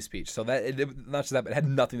how-to speech. So that not just that, but it had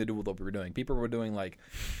nothing to do with what we were doing. People were doing like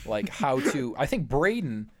how to. I think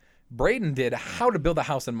Braden did how to build a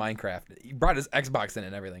house in Minecraft. He brought his Xbox in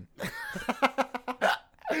and everything.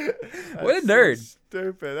 What a nerd! So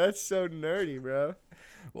stupid. That's so nerdy, bro.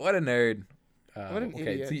 What a nerd. What an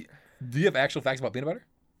idiot. So do you have actual facts about peanut butter?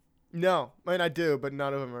 No, I mean I do, but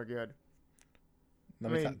none of them are good. Tell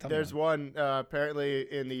I me mean, there's one apparently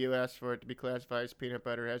in the U.S. for it to be classified as peanut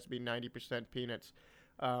butter, it has to be 90% peanuts,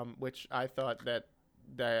 which I thought that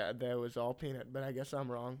was all peanut, but I guess I'm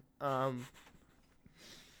wrong. I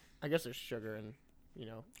guess there's sugar and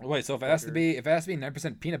Wait, so if it has to be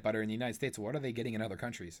 9% peanut butter in the United States, what are they getting in other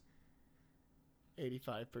countries?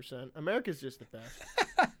 85%. America's just the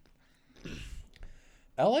best.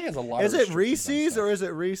 LA has a lot. Is of it restrictions on Reese's stuff. or is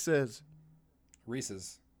it Reese's?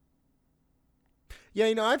 Reese's? Yeah,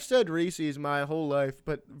 I've said Reese's my whole life,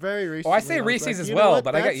 but very recently. Oh, I say was Reese's like, as you know well, what?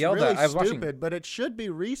 but I got That's yelled really at. I was watching- stupid, but it should be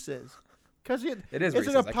Reese's, because It is it's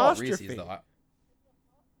Reese's. an I call it apostrophe, Reese's though.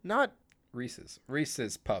 not Reese's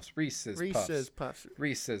Puffs. Reese's Reese's Puffs. Puffs.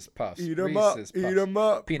 Reese's Puffs. Eat 'em up. Reese's Eat Puffs. 'em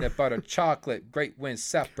up. Peanut butter, chocolate, great win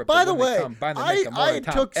separate. By but the when they way, come, by the make 'em one I at a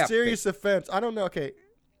time. took Epic. serious offense. I don't know. Okay,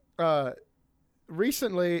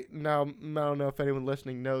 recently, now I don't know if anyone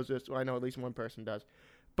listening knows this. Well, I know at least one person does.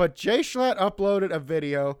 But Jay Schlatt uploaded a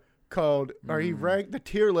video called, or he ranked the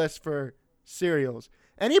tier list for cereals.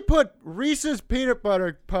 And he put Reese's Peanut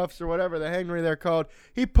Butter Puffs, or whatever the Henry they're called,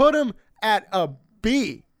 he put them at a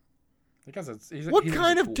B. Because What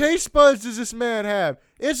kind of taste buds does this man have?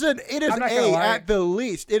 It is I'm not gonna A lie. at the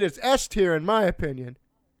least. It is S tier in my opinion.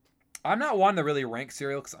 I'm not one to really rank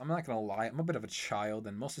cereal because I'm not gonna lie. I'm a bit of a child,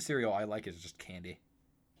 and most of the cereal I like is just candy.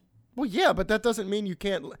 Well, yeah, but that doesn't mean you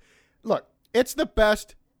can't. Look, it's the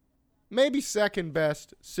best, maybe second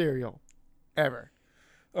best cereal ever.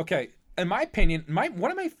 Okay, in my opinion, one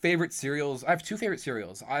of my favorite cereals. I have two favorite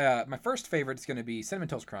cereals. My first favorite is gonna be Cinnamon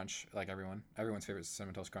Toast Crunch, like everyone's favorite is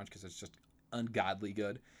Cinnamon Toast Crunch because it's just ungodly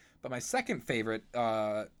good. But my second favorite,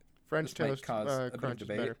 French this might toast cause a bit of crunch is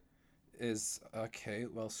debate, better. is okay.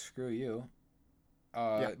 Well, screw you.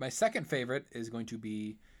 Yeah. My second favorite is going to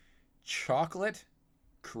be Chocolate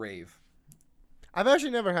Crave. I've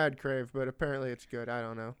actually never had Crave, but apparently it's good. I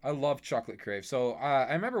don't know. I love Chocolate Crave. So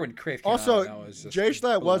I remember when Crave came out. Also, and I was just Jay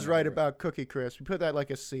Schlatt was blown right over it. about Cookie Crisp. We put that like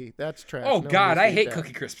a C. That's trash. Oh No one God, needs to I eat hate that.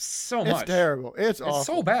 Cookie Crisp so It's much. terrible. It's awful.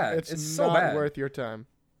 so bad. It's so not bad. worth your time.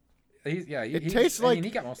 It It tastes like he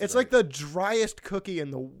got most it's of it like the driest cookie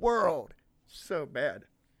in the world. So bad.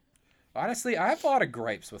 Honestly, I have a lot of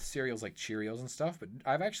gripes with cereals like Cheerios and stuff, but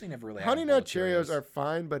I've actually never really. Honey had a bowl Nut of Cheerios are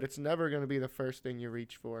fine, but it's never going to be the first thing you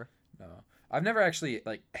reach for. No, I've never actually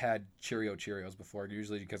had Cheerios before.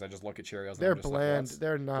 Usually because I just look at Cheerios. They're and I'm just bland. Like,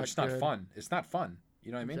 They're not. They're just not good. fun. It's not fun.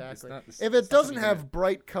 You know what I mean? Exactly. It's If not it doesn't something have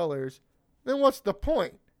bright colors, then what's the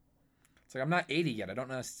point? it's like I'm not 80 yet. I don't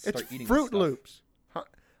know how to start It's eating Fruit this stuff. Loops.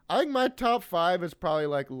 I think my top 5 is probably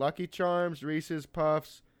like Lucky Charms, Reese's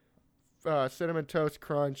Puffs, Cinnamon Toast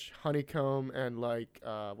Crunch, Honeycomb, and like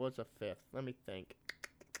what's a fifth? Let me think.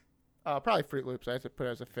 Probably Fruit Loops. I have to put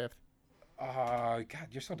as a fifth. God,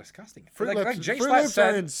 you're so disgusting. Fruit like Loops, Jay Fruit Schlatt Loops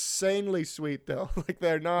are said, insanely sweet though. Like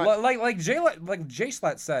they're not. like Jay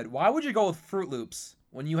Schlatt said, why would you go with Fruit Loops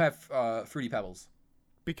when you have Fruity Pebbles?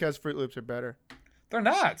 Because Fruit Loops are better. They're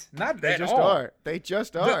not. Not They at just all. are. They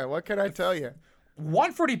just are. What can I tell you?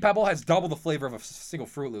 One Fruity Pebble has double the flavor of a single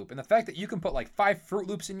Fruit Loop, and the fact that you can put like 5 Fruit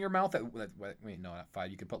Loops in your mouth. Wait, no, not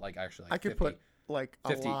 5. You could put like actually. Like I could 50 put like a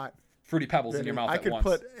 50 lot. Fruity Pebbles in your mouth I at could once.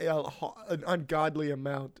 put an ungodly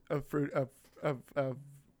amount of Fruit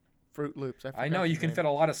Loops. I know you can fit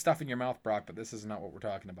a lot of stuff in your mouth, Brock, but this is not what we're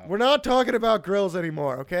talking about. We're not talking about grills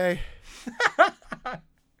anymore, okay?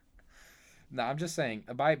 No, I'm just saying,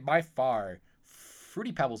 by far,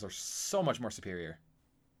 Fruity Pebbles are so much more superior.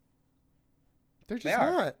 They're just They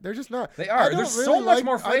are. not. They're just not. They are. I don't There's really so much like-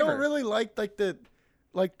 more I don't flavor. really like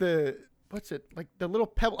the what's it like the little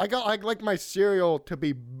pebble? I like my cereal to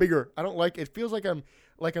be bigger. I don't like it. Feels like I'm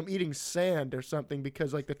eating sand or something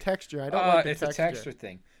because like the texture. I don't like the it's texture. a texture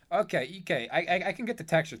thing. Okay. I can get the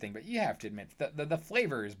texture thing, but you have to admit the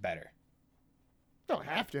flavor is better. I don't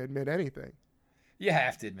have to admit anything. You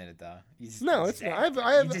have to admit it though. No, it's not.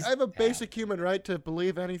 I have a basic human right to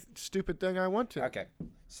believe any stupid thing I want to. Okay,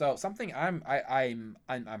 so something I'm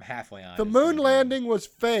halfway on. The moon landing was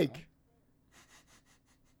fake.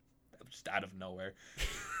 Just out of nowhere.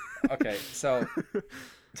 Okay, so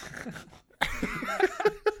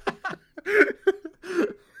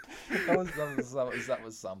that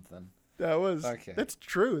was something. That was okay. That's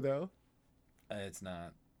true though. It's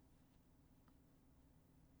not.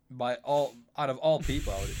 Out of all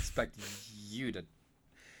people, I would expect you to.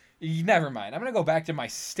 Never mind. I'm gonna go back to my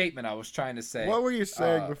statement I was trying to say. What were you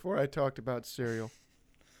saying before I talked about cereal?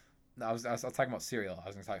 No, I was talking about cereal.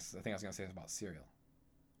 I think I was gonna say about cereal.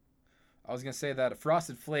 I was gonna say that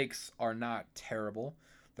Frosted Flakes are not terrible.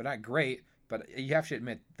 They're not great, but you have to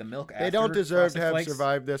admit the milk after they don't deserve Frosted to have Flakes,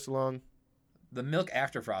 survived this long. The milk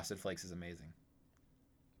after Frosted Flakes is amazing.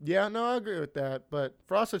 Yeah, no, I agree with that. But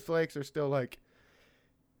Frosted Flakes are still like.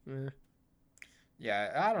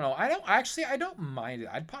 Yeah, I don't know. I don't mind it.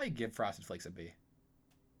 I'd probably give Frosted Flakes a B.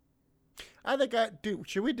 I think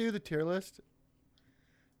should we do the tier list?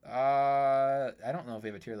 I don't know if we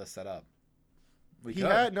have a tier list set up.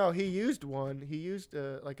 He used one. He used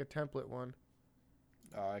like a template one.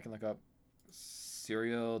 I can look up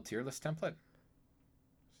cereal tier list template.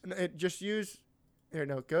 It just use here.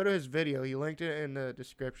 No, go to his video. He linked it in the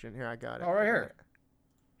description. Here, I got it. Oh, right here.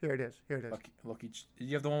 Here it is. Lucky.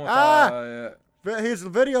 You have the one with his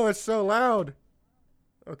video is so loud.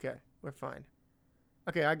 Okay, we're fine.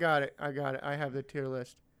 Okay, I got it. I have the tier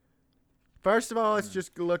list. First of all, let's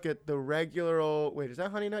just look at the regular old. Wait, is that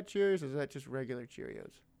Honey Nut Cheerios or is that just regular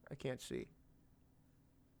Cheerios? I can't see.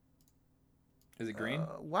 Is it green?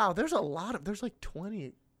 Wow, there's there's like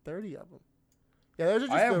 20, 30 of them. Yeah, those are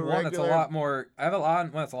just I have the one regular. that's a lot more. I have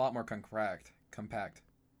one that's a lot more compact.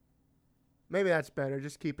 Maybe that's better.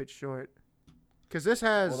 Just keep it short. Because this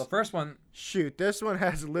has. Well, the first one. Shoot, this one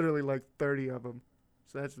has literally like 30 of them.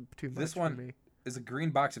 So that's too much this for one me. Is a green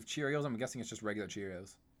box of Cheerios. I'm guessing it's just regular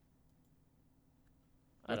Cheerios.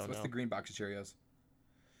 What's the green box of Cheerios?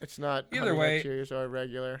 It's not. Either Honey way. Nut Cheerios are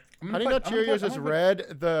regular. Honey Nut Cheerios is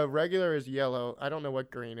red. The regular is yellow. I don't know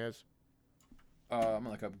what green is. I'm going to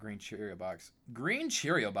look up green Cheerio box. Green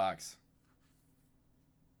Cheerio box.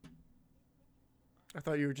 I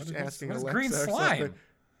thought you were just asking What is Alexa green or slime? something.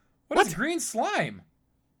 What is green slime?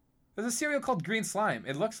 There's a cereal called green slime.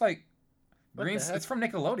 It looks like green. It's from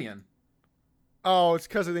Nickelodeon. Oh, it's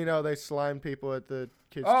because they slime people at the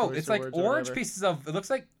kids. Oh, it's like orange pieces of. It looks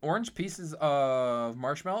like orange pieces of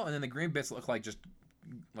marshmallow, and then the green bits look like just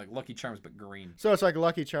like Lucky Charms, but green. So it's like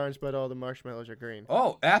Lucky Charms, but all the marshmallows are green.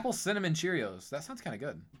 Oh, apple cinnamon Cheerios. That sounds kind of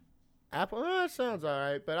good. Apple. That sounds all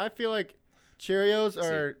right, but I feel like Cheerios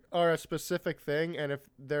are a specific thing, and if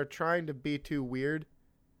they're trying to be too weird,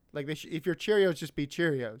 like if your Cheerios, just be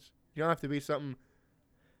Cheerios. You don't have to be something.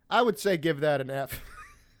 I would say give that an F.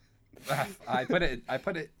 I put it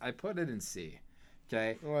in C.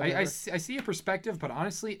 Okay. I see your perspective, but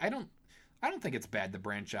honestly, I don't think it's bad to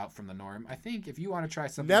branch out from the norm. I think if you want to try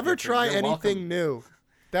something, never try anything new.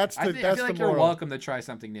 I feel like you're welcome to try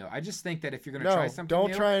something new. I just think that if you're going to try something new,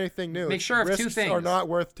 don't try anything new. Make sure of two things are not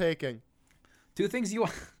worth taking. Two things you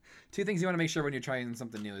want to make sure when you're trying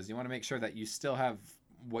something new is you want to make sure that you still have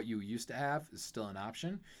what you used to have is still an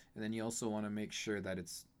option, and then you also want to make sure that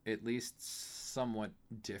it's at least somewhat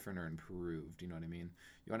different or improved. You know what I mean?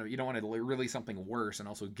 You don't want to release something worse and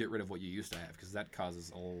also get rid of what you used to have, because that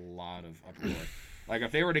causes a lot of uproar. Like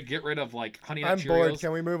if they were to get rid of like Honey Nut Cheerios. I'm bored.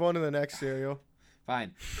 Can we move on to the next cereal?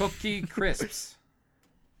 Fine. Cookie Crisps.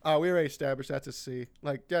 Oh, we already established that's a C.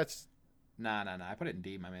 Like that's. Nah. I put it in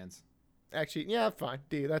D, my man's. Actually, yeah, fine.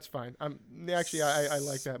 D, that's fine. I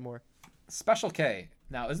like that more. Special K.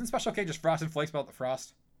 Now, isn't Special K just Frosted Flakes without the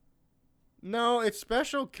frost? No, it's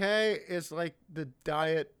Special K is like the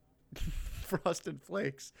diet Frosted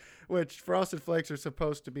Flakes, which Frosted Flakes are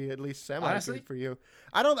supposed to be at least semi-good for you.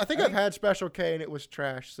 I think I've had Special K and it was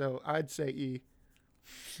trash, so I'd say E.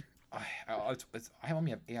 I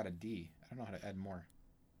only have A out of D. I don't know how to add more.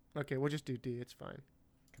 Okay, we'll just do D. It's fine.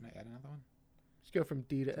 Can I add another one? Let's go from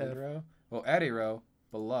D to F. Row? Well, add a row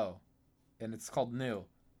below, and it's called new.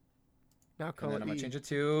 Now call and then it I'm going to E. change it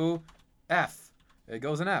to F. It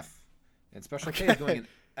goes in F. And Special K is going in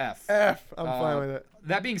F. F. I'm fine with it.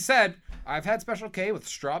 That being said, I've had Special K with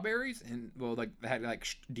strawberries, and they had like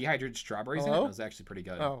dehydrated strawberries in it. It was actually pretty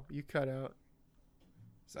good. Oh, you cut out.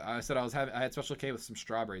 So I said I had Special K with some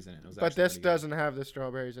strawberries in it. It was But actually this pretty good. doesn't have the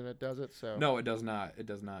strawberries in it, does it? So No, it does not. It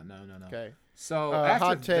does not. No. Okay. So after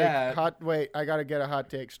hot take. that, Wait, I gotta get a hot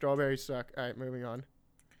take. Strawberries suck. All right, moving on.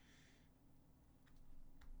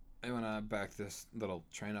 I want to back this little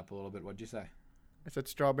train up a little bit. What'd you say? I said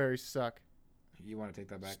strawberries suck. You want to take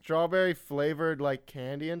that back? Strawberry flavored like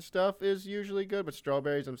candy and stuff is usually good, but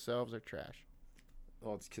strawberries themselves are trash.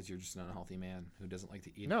 Well, it's because you're just an unhealthy man who doesn't like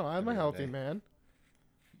to eat. No, I'm a every healthy day. man.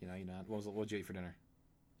 You know, you're not. What'd you eat for dinner?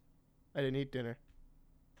 I didn't eat dinner.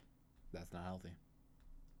 That's not healthy.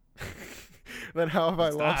 Then how have I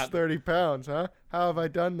It's lost not. 30 pounds, huh? How have I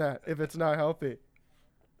done that if it's not healthy?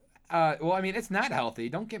 Well, I mean, it's not healthy.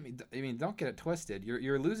 Don't get it twisted.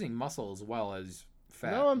 You're losing muscle as well as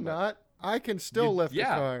fat. No, I'm but- not. I can still lift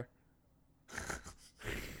yeah. a car.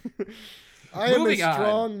 I am a Moving on.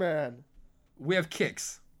 strong man. We have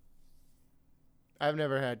kicks. I've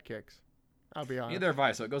never had kicks. I'll be honest. Neither have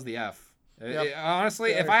I, so it goes the F. Yep.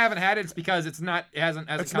 Honestly, if Sorry. I haven't had it, it's because it hasn't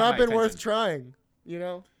It's caught not my been worth attention. trying, you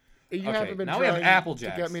know? You Okay, haven't been now we have trying Apple to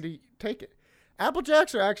Jacks. get me to take it. Apple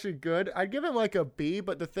Jacks are actually good. I'd give them like a B,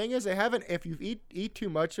 but the thing is, they haven't. If you eat too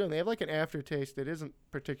much of them, they have like an aftertaste that isn't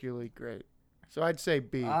particularly great. So I'd say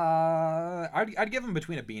B. I'd give them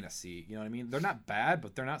between a B and a C. You know what I mean? They're not bad,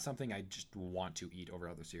 but they're not something I just want to eat over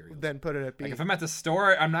other cereals. Then put it at B. Like if I'm at the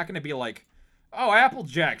store, I'm not going to be like, oh, Apple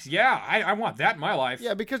Jacks. Yeah, I want that in my life.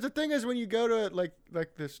 Yeah, because the thing is, when you go to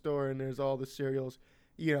like the store and there's all the cereals,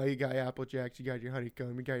 you know, you got Apple Jacks, you got your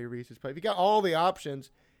honeycomb, you got your Reese's Puffs, you got all the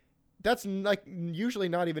options. That's like usually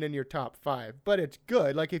not even in your top 5, but it's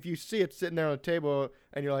good. Like if you see it sitting there on the table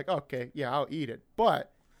and you're like, okay, yeah, I'll eat it,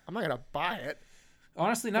 but I'm not gonna buy it.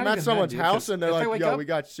 Honestly, not I'm even at someone's then, dude, house 'cause and they're if I like, wake yo, up- we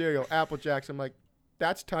got cereal, Apple Jacks. I'm like,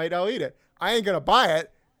 that's tight, I'll eat it. I ain't gonna buy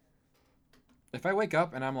it. If I wake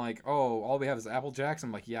up and I'm like, oh, all we have is Apple Jacks,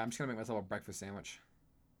 I'm like, yeah, I'm just gonna make myself a breakfast sandwich.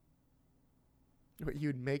 But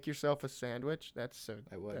you'd make yourself a sandwich? That's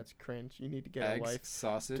I would. that's cringe. You need to get Eggs, a wife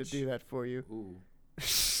sausage. to do that for you. Ooh.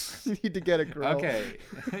 You need to get a grill. Okay.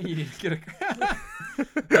 You need to get a.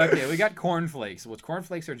 Okay, we got cornflakes. Well,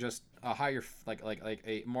 cornflakes are just a higher, like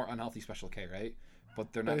a more unhealthy Special K, right?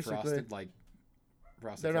 But they're not Basically. frosted like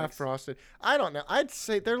frosted. They're not Flakes. frosted. I don't know. I'd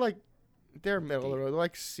say they're middle of the road,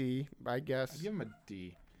 like C, I guess. I'd give them a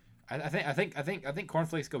D. I think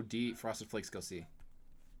cornflakes go D. Frosted Flakes go C.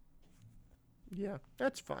 Yeah,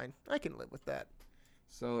 that's fine. I can live with that.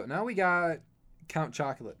 So now we got Count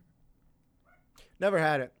Chocolate. Never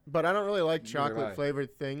had it, but I don't really like Neither have I. chocolate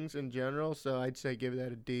flavored things in general, so I'd say give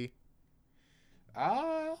that a D.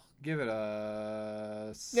 I'll give it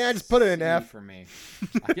a Yeah, just put it in C F. for me.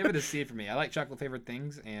 I'll give it a C for me. I like chocolate flavored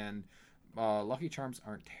things, and Lucky Charms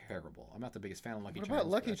aren't terrible. I'm not the biggest fan of Lucky What Charms. about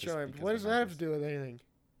but Lucky that's just Charms? because What of does the that have to numbers. do with anything?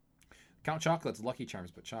 Count Chocolate's Lucky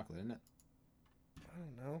Charms, but chocolate, isn't it? I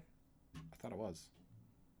don't know. I thought it was.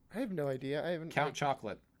 I have no idea. I haven't. Count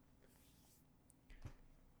Chocolate.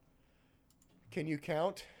 Can you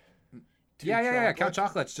count? to Yeah. Count chocolate?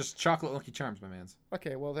 Chocolate's just chocolate Lucky Charms, my man's.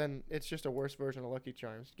 Okay, well then it's just a worse version of Lucky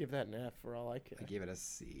Charms. Give that an F for all I care. I gave it a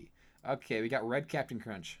C. Okay, we got Red Captain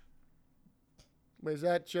Crunch. Wait, is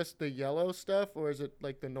that just the yellow stuff, or is it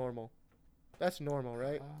like the normal? That's normal,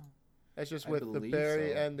 right? That's just I with the believe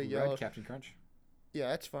berry so. and the Red yellow. Captain Crunch. Yeah,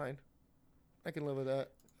 that's fine. I can live with that.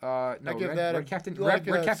 No, give Red, that a- Red Captain like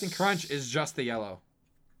Red a Captain Crunch is just the yellow.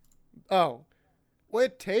 Oh, well,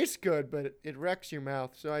 it tastes good, but it wrecks your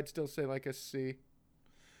mouth, so I'd still say like a C.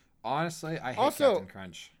 Honestly, I hate Also- Captain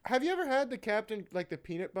Crunch. Have you ever had the Captain, like the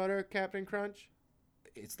peanut butter Captain Crunch?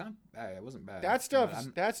 It's not bad. It wasn't bad. That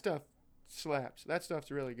but stuff slaps. That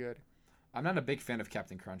stuff's really good. I'm not a big fan of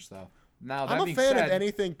Captain Crunch though. Now that I'm a being fan said, of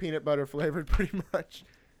anything peanut butter flavored, pretty much.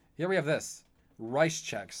 here we have this Rice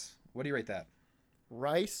Chex. What do you rate that?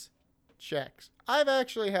 Rice Chex. I've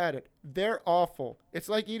actually had it. They're awful. It's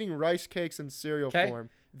like eating rice cakes in cereal 'Kay. form.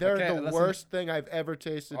 They're Okay, the listen. worst thing I've ever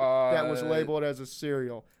tasted that was labeled as a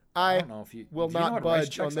cereal. I I don't know if you will do you know not what Rice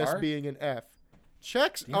budge on Chex this are? being an F.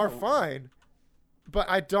 Chex Do you are know- fine, but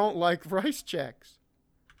I don't like rice Chex.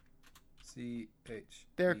 CH.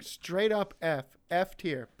 They're straight up F. F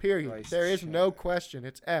tier. Period. Rice There is no Chex. question.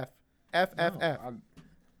 It's F. F, F, F.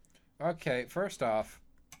 Okay, first off,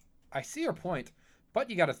 I see your point, but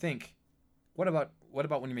you got to think. What about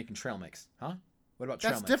when you're making trail mix, huh? What about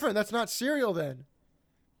trail That's mix? different. That's not cereal then.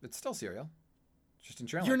 It's still cereal, just in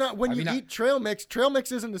trail You're mix. not when Have you not- eat trail mix. Trail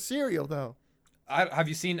mix isn't a cereal though. Have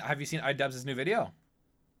you seen iDubbbz' new video?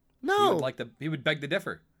 No. He would beg to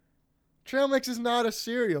differ. Trail mix is not a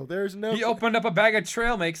cereal. There's no. He opened up a bag of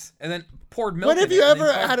trail mix and then poured milk. When in have it you and then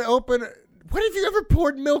ever called- had to open? When have you ever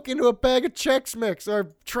poured milk into a bag of Chex Mix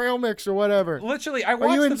or trail mix or whatever? Literally, I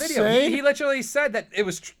watched you the video. insane? He literally said that it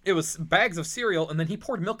was bags of cereal, and then he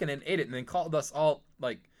poured milk in it and ate it, and then called us all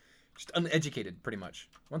like just uneducated, pretty much.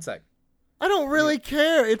 One sec. I don't really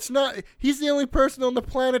care. It's not. He's the only person on the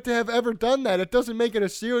planet to have ever done that. It doesn't make it a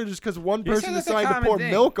cereal just because one person said that's a decided to common pour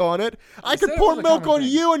thing. milk on it. I said could it pour was a milk common on thing.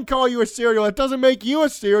 you and call you a cereal. It doesn't make you a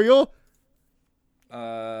cereal.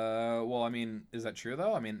 Well, I mean, is that true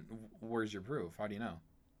though? I mean, where's your proof? How do you know?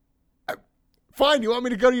 Fine. You want me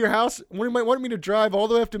to go to your house? You might want me to drive all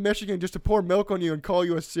the way up to Michigan just to pour milk on you and call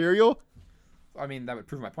you a cereal? I mean, that would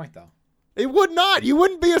prove my point though. It would not. You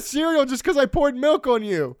wouldn't be a cereal just because I poured milk on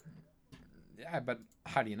you. Yeah, but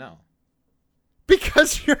how do you know?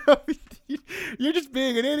 Because you're just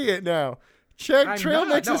being an idiot now. Trail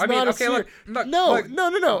mix is not a cereal. No.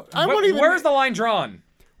 I won't even. Where's the line drawn?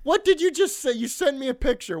 What did you just say? You sent me a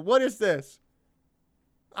picture. What is this?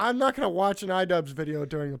 I'm not gonna watch an iDubbbz video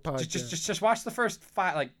during the podcast. Just watch the first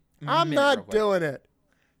 5 like. I'm minute real not quick. doing it.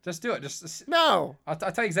 Just do it. Just No. I'll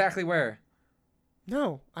tell you exactly where.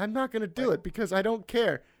 No, I'm not gonna do it because I don't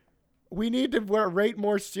care. We need to rate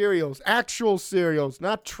more cereals, actual cereals,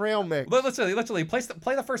 not trail mix. Literally, play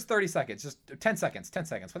the first 30 seconds. Just 10 seconds. 10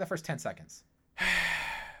 seconds. Play the first 10 seconds.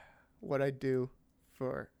 What I do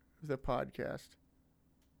for the podcast.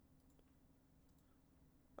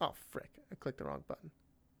 Oh, frick. I clicked the wrong button.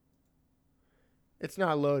 It's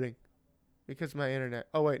not loading because my internet.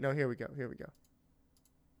 Oh, wait. No, here we go.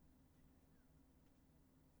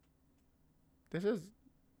 This is.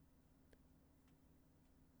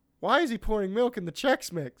 Why is he pouring milk in the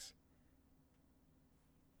Chex Mix?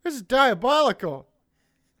 This is diabolical.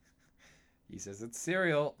 He says it's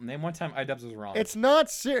cereal. Name one time iDubbbz was wrong. It's not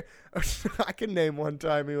cereal. I can name one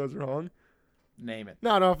time he was wrong. Name it.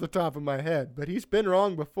 Not off the top of my head, but he's been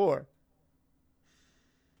wrong before.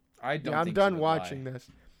 I don't. I'm think done he would watching lie. this.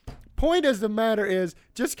 Point is, the matter is,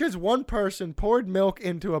 just because one person poured milk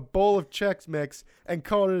into a bowl of Chex Mix and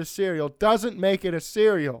called it a cereal doesn't make it a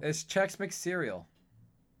cereal. It's Chex Mix cereal.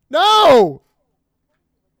 No!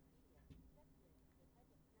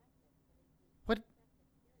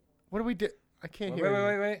 What do we do? I can't hear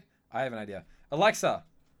you. Wait. I have an idea. Alexa,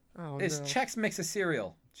 Oh, is no. Chex Mix a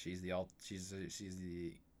cereal? She's the alpha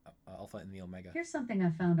and the omega. Here's something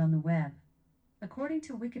I found on the web. According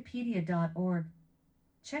to Wikipedia.org,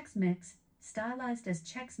 Chex Mix, stylized as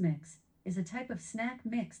Chex Mix, is a type of snack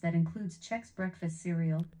mix that includes Chex breakfast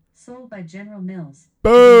cereal, sold by General Mills.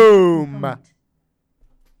 Boom! Component.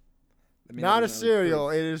 I mean, Not a there's no proof. cereal.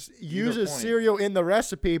 It is uses point. cereal in the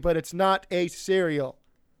recipe, but it's not a cereal.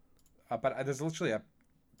 But there's literally a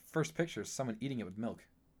first picture of someone eating it with milk.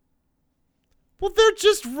 Well, they're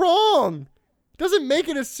just wrong. Doesn't make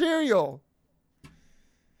it a cereal.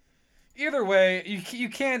 Either way, you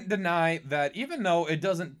can't deny that even though it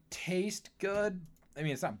doesn't taste good, I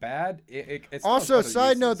mean, it's not bad. It's Also, other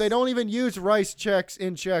side note, uses. they don't even use rice Chex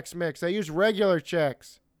in Chex Mix. They use regular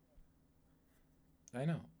Chex. I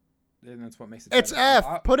know. And that's what makes it It's better.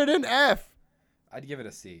 F. Put it in F. I'd give it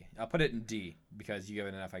a C. I'll put it in D because you give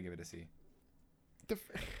it an F, I give it a C.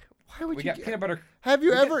 Why would We you got peanut butter. Have you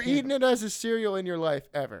we got ever peanut eaten it as a cereal in your life?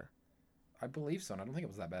 Ever? I believe so, and I don't think it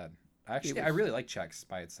was that bad. Actually, I really like Chex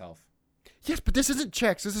by itself. Yes, but this isn't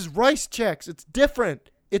Chex. This is rice Chex. It's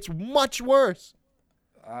different. It's much worse.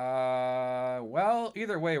 Well,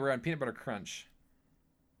 either way, we're on peanut butter crunch.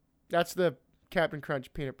 That's the Captain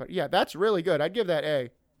Crunch peanut butter. Yeah, that's really good. I'd give that A.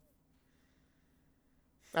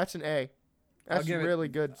 That's an A. That's give it- really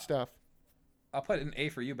good stuff. I'll put an A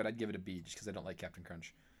for you, but I'd give it a B just because I don't like Captain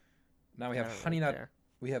Crunch. Now we have I don't honey really nut. care.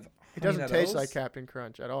 We have. It Honey doesn't Nut taste O's. like Captain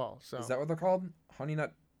Crunch at all. So. Is that what they're called? Honey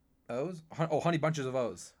nut O's? Honey bunches of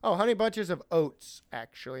O's. Oh, honey bunches of oats,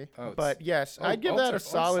 actually. Oats. But yes, Oh, I'd give oats that are- a oats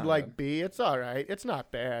solid sound like good. B. It's all right. It's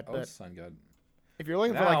not bad. Oats But sound good. if you're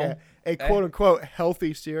looking for like Now, a quote unquote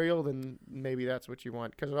healthy cereal, then maybe that's what you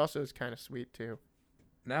want because it also is kind of sweet too.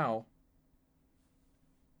 Now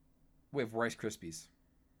we have Rice Krispies.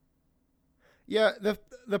 Yeah,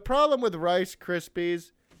 the problem with Rice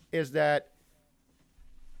Krispies is that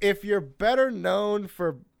if you're better known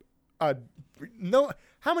for how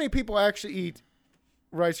many people actually eat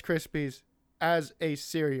Rice Krispies as a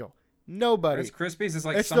cereal? Nobody. Rice Krispies is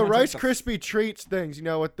like It's the someone took Rice Krispie treats things,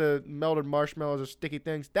 with the melted marshmallows or sticky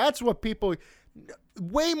things. That's what people,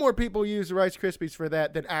 way more people use Rice Krispies for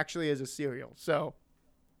that than actually as a cereal. So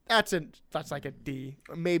that's like a D,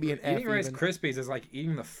 maybe an F. Eating Rice even. Krispies is like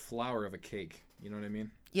eating the flour of a cake. You know what I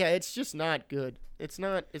mean? Yeah, it's just not good. It's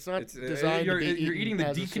not designed you're, to be you're eaten eating the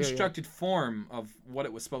as a cereal. deconstructed form of what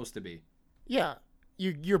it was supposed to be. Yeah,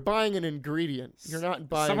 you're buying an ingredient. You're not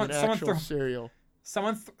buying an actual cereal.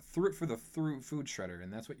 Someone threw it through food shredder,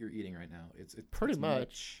 and that's what you're eating right now. It's Pretty it's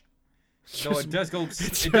much. No, it does go. It's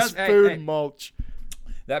It just does. food mulch.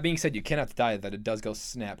 That being said, you cannot deny that it does go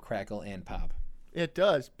snap, crackle, and pop. It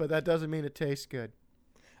does, but that doesn't mean it tastes good.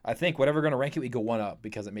 I think whatever we're gonna rank it, we go 1 up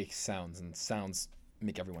because it makes sounds, and sounds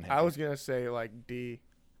make everyone happy. I was gonna say like D.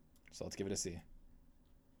 So let's give it a C.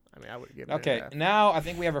 I mean, I would give it Okay, an F. now I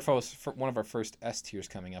think we have one of our first S tiers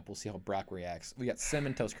coming up. We'll see how Brock reacts. We got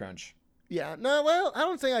Cinnamon Toast Crunch. Yeah, no, well, I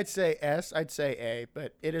don't think I'd say S. I'd say A,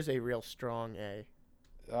 but it is a real strong A.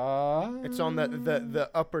 It's on the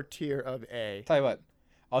upper tier of A. Tell you what,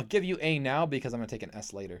 I'll give you A now because I'm gonna take an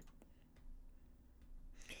S later.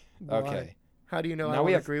 Why? Okay. How do you know Now I we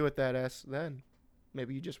would have- agree with that S then?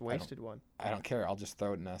 Maybe you just wasted one. I don't care. I'll just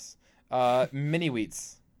throw it in S. Mini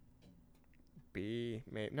wheats. B,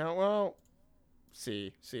 maybe. No, well,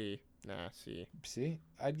 C. Nah, C. See,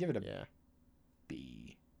 I'd give it a Yeah.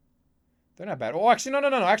 B. They're not bad. Oh, actually, no.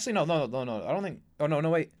 Actually, no. I don't think. Oh no,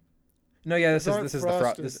 wait. No, yeah, this Those is aren't the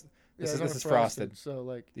frosted. this Yeah, is those this aren't is frosted. So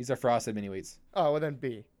like, These are frosted mini wheats. oh well, then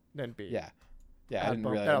B. Yeah, I That'll didn't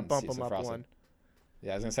bump, really. that'll I didn't bump see it them up frosted. one.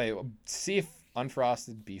 Yeah, I was gonna say C if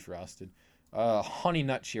unfrosted, B frosted. Honey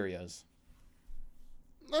Nut Cheerios.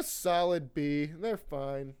 A solid B. They're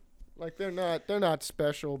fine. Like they're not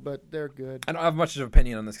special, but they're good. I don't have much of an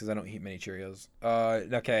opinion on this because I don't eat many Cheerios.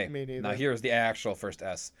 Okay. Me neither. Now here's the actual first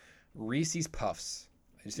S. Reese's Puffs.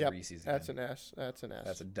 I just said Yep, Reese's. That's again. an S. That's an S.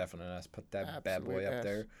 That's a definite S. Put that bad Absolute boy up S.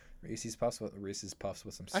 there. Reese's Puffs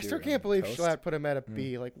with some I cereal. still can't and believe toast. Schlatt put him at a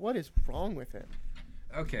B. Like, what is wrong with him?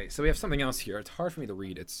 Okay, so we have something else here. It's hard for me to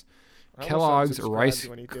read. It's I almost Kellogg's unsubscribed Rice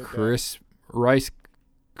when he did that. Rice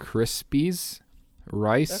Krispies, That's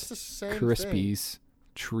Rice the same thing. Krispies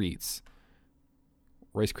treats.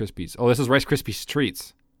 Rice Krispies. Oh, this is Rice Krispies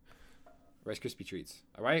treats. Rice Krispie treats.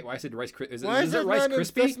 All right. Why I said Rice Krispies? Why is it that Rice not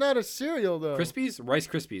Krispie? that's not a cereal though. Krispies? Rice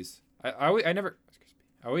Krispies.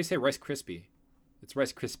 I always say Rice Krispie. It's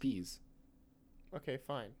Rice Krispies. Okay,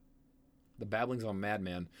 fine. The babblings of a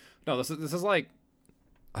madman. No, this is like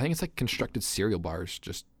I think it's like constructed cereal bars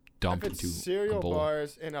just dumped If it's into cereal a bowl.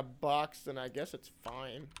 bars in a box, then I guess it's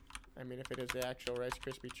fine. I mean, if it is the actual Rice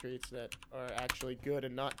Krispie treats that are actually good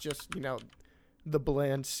and not just, the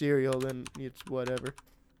bland cereal, then it's whatever.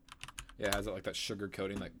 yeah, it has like that sugar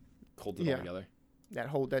coating that holds it Yeah. all together.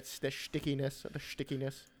 That's the stickiness.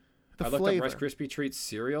 The I looked flavor. up Rice Krispie treats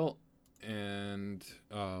cereal, and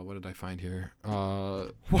what did I find here?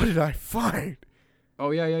 What did I find?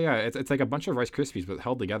 Oh yeah. It's like a bunch of Rice Krispies, but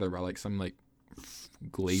held together by like some like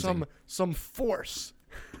glazing. Some force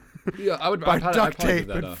Yeah, I would by I'd duct probably tape give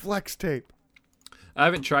that and a- flex tape. I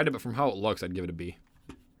haven't tried it, but from how it looks, I'd give it a B.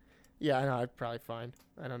 Yeah, I know. I'd probably fine.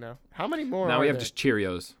 I don't know. How many more Now are we have there? just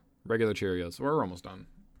Cheerios, regular Cheerios. We're almost done.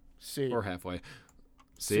 C. We're halfway.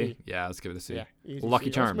 C. C? Yeah, let's give it a C. Yeah, easy Lucky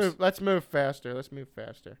C. Charms. Let's move faster.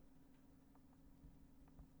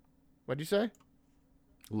 What'd you say?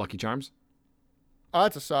 Lucky Charms. Oh,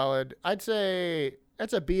 that's a solid. I'd say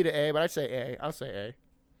that's a B to A, but I'd say A. I'll say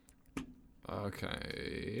A.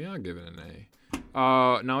 Okay, I'll give it an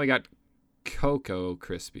A. Now we got Cocoa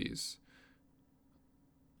Krispies.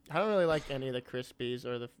 I don't really like any of the Krispies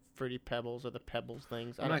or the Fruity Pebbles or the Pebbles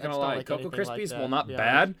things. I'm I not don't- gonna it's lie, like Cocoa anything like Krispies, that, while not to be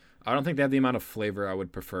bad, honest. I don't think they have the amount of flavor I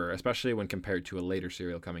would prefer, especially when compared to a later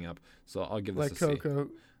cereal coming up. So I'll give this Like a C. Cocoa,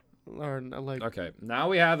 or like Okay, now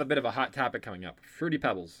we have a bit of a hot topic coming up: Fruity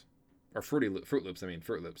Pebbles, or Fruit Loops. Fruit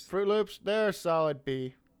Loops. Fruit Loops. They're a solid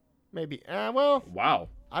B, maybe. Well, Wow,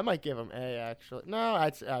 I might give them A actually. No,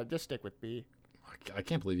 I'd just stick with B. I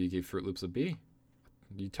can't believe you gave Fruit Loops a B.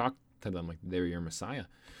 You talked to them like they were your messiah.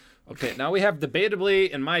 Okay, now we have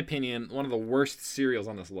debatably, in my opinion, one of the worst cereals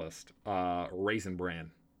on this list: Raisin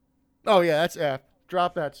Bran. Oh yeah, that's F.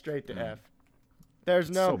 Drop that straight to F.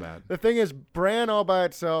 There's no. So bad. The thing is, bran all by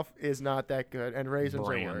itself is not that good, and raisins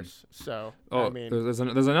Bran. are worse. So Oh, I mean, there's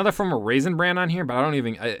another form of Raisin Bran on here, but I don't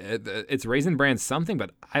even. It's Raisin Bran something,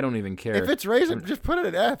 but I don't even care. if it's raisin, just put it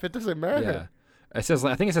at F. It doesn't matter. Yeah. It says,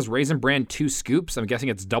 I think it says Raisin Bran 2 scoops. I'm guessing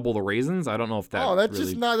it's double the raisins. I don't know if that. Oh, that's really...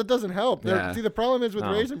 just not. That doesn't help. Yeah. See, the problem is with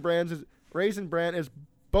No. Raisin Bran is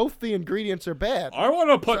both the ingredients are bad. I want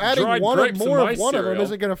to So put adding dried one or grapes more in my of one of them cereal.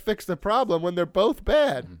 isn't going to fix the problem when they're both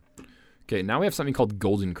bad. Okay, now we have something called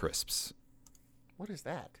Golden Crisps. What is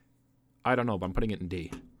that? I don't know, but I'm putting it in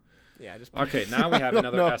D. Yeah, just Okay, now we have I don't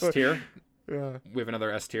another know. S tier. Yeah, We have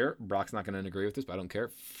another S tier. Brock's not going to agree with this, but I don't care.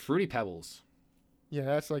 Fruity Pebbles. yeah,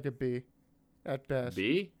 that's like a B, at best.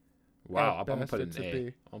 B? Wow, At I'm going to best, put it it's in a A. B.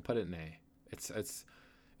 I'm going to put it in A.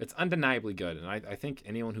 It's undeniably good, and I think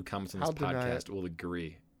anyone who comes on this I'll deny podcast will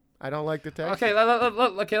agree. I don't like the texture. Okay,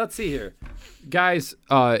 okay, let's see here. Guys,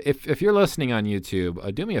 if you're listening on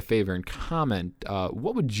YouTube, do me a favor and comment.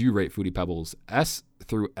 What would you rate Fruity Pebbles? S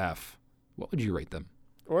through F. What would you rate them?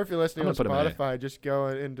 Or if you're listening on I'm gonna put 'em in A. Spotify, just go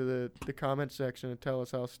into the comment section and tell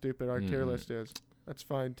us how stupid our tier list is. That's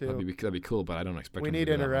fine too. That'd be cool, but I don't expect We them to need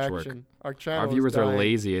do that much work. interaction. Our channel Our is viewers are dying.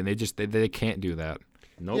 lazy, and they can't do that.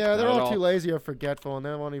 Nope. Yeah, they're not at all too lazy or forgetful, and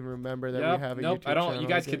they won't even remember that we have a nope. YouTube I don't. channel You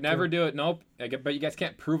guys to could get never to. do it. Nope. But you guys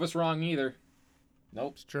can't prove us wrong either.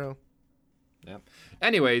 Nope. It's true. Yep.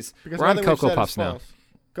 Anyways, Because we're on nothing we've Cocoa said is Puffs now. false.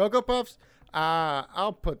 Cocoa Puffs?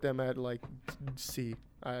 I'll put them at like C.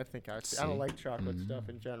 I think I don't like chocolate stuff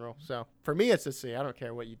in general. So for me, it's a C. I don't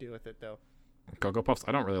care what you do with it, though. Cocoa Puffs.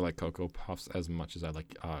 I don't really like Cocoa Puffs as much as I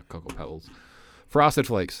like Cocoa Pebbles. Frosted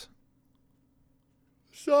Flakes.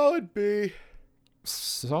 Solid B.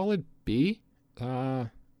 Solid B. Yeah.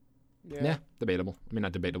 Yeah, debatable. I mean,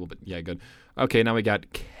 not debatable, but yeah, good. Okay, now we got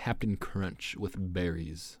Captain Crunch with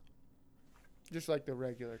berries. Just like the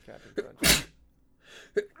regular Captain Crunch.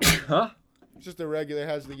 Huh? Just the regular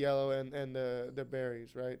has the yellow and the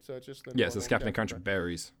berries, right? So it's just the Yes, it's normal Captain Crunch with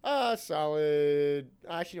berries. Solid.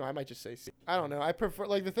 Actually, no, I might just say C. I don't know. I prefer,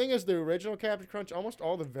 like, the thing is, the original Captain Crunch, almost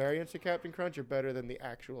all the variants of Captain Crunch are better than the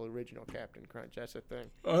actual original Captain Crunch. That's the thing.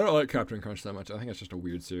 I don't like Captain Crunch that much. I think it's just a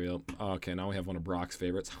weird cereal. Okay, now we have one of Brock's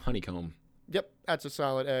favorites, Honeycomb. Yep, that's a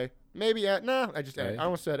solid A. Maybe A. No, I just A. A? I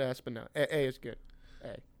almost said S, but no. A is good.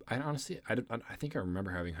 A. I honestly, I think I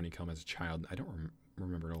remember having Honeycomb as a child. I don't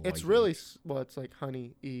remember it. It's really, it's like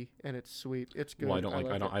honey E, and it's sweet. It's good. Well, I don't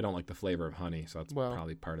it. I don't like the flavor of honey, so that's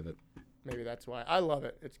probably part of it. Maybe that's why. I love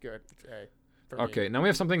it. It's good. It's A. For me. Okay, now we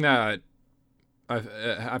have something that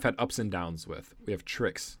I've had ups and downs with. We have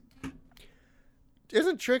Trix.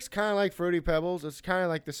 Isn't Trix kind of like Fruity Pebbles? It's kind of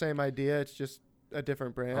like the same idea. It's just a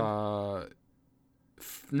different brand.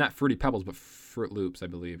 Not Fruity Pebbles, but Fruit Loops, I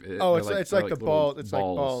believe. It's like the little ball. It's like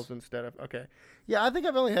balls instead of. Okay. Yeah, I think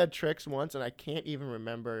I've only had Trix once, and I can't even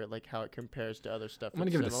remember like how it compares to other stuff. I'm gonna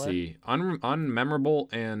give it a C.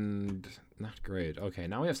 Unmemorable and not great. Okay,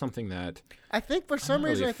 now we have something that I think for some not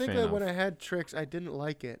really reason a I think fan that when of. I had Trix, I didn't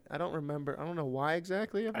like it. I don't remember. I don't know why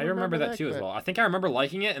exactly. I remember that too as but well. I think I remember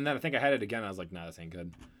liking it, and then I think I had it again. And I was like, nah, this ain't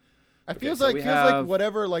good. It Okay, feels so like we like have-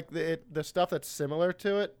 whatever like the stuff that's similar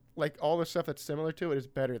to it, like all the stuff that's similar to it is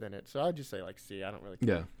better than it. So I'd just say like C. I don't really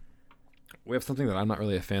care. Yeah. We have something that I'm not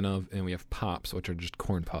really a fan of, and we have Pops, which are just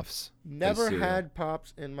corn puffs. Never cereal. had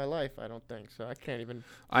Pops in my life. I don't think so. I can't even.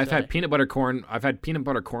 I've say. had peanut butter corn. I've had peanut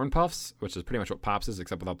butter corn puffs, which is pretty much what Pops is,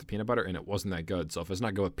 except without the peanut butter, and it wasn't that good. So if it's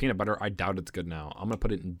not good with peanut butter, I doubt it's good now. I'm gonna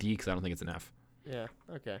put it in D because I don't think it's an F. Yeah.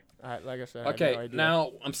 Okay. Like I said. I Okay, have no idea.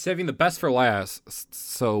 now I'm saving the best for last.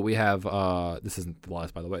 So we have this isn't the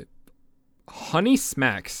last, by the way. Honey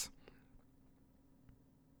Smacks.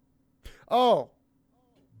 Oh.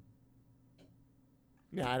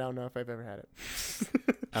 Yeah, I don't know if I've ever had it.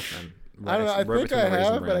 F then. I don't know. I Right think between I the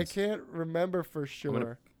Raisin have, but I Brands. can't remember for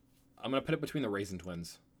sure. I'm gonna put it between the Raisin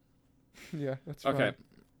Twins. Yeah, that's Okay. fine.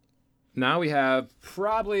 Now we have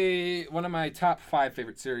probably one of my top 5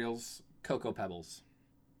 favorite cereals, Cocoa Pebbles.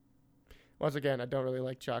 Once again, I don't really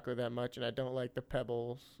like chocolate that much, and I don't like the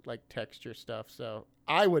pebbles, like texture stuff. So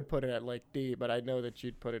I would put it at like D, but I know that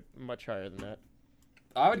you'd put it much higher than that.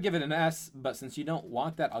 I would give it an S, but since you don't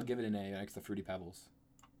want that, I'll give it an A next to Fruity Pebbles.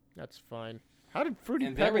 That's fine. How did Fruity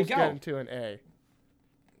And there we Pebbles go. get into an A?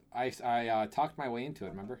 I talked my way into it,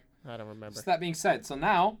 remember? I don't remember. So that being said, so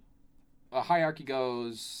now a hierarchy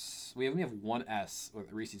goes. We only have one S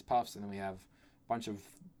with Reese's Puffs, and then we have a bunch of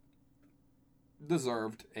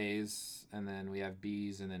deserved A's, and then we have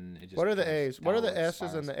B's, and then it just. What are the goes A's? What are the downwards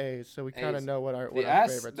S's and spirals. the A's? So we kind of A's. know what our The our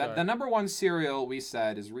S, favorites the are. number one cereal we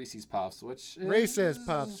said is Reese's Puffs, which is, Reese's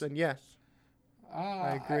Puffs, and yes,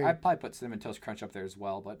 I agree. I'd probably put Cinnamon Toast Crunch up there as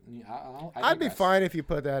well, but I'd be digress. fine if you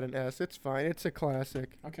put that in S. It's fine. It's a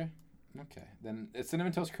classic. Okay. Then it's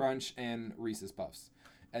Cinnamon Toast Crunch and Reese's Puffs.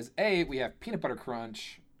 As A, we have Peanut Butter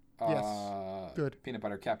Crunch. Good. Peanut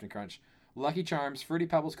Butter Captain Crunch. Lucky Charms, Fruity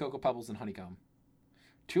Pebbles, Cocoa Pebbles, and Honeycomb.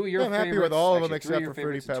 2 of your I'm favorites. happy with all of them actually, 3 except of your for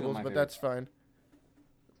Fruity favorites and 2 of Pebbles, my but that's favorites.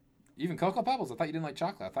 fine. Even Cocoa Pebbles? I thought you didn't like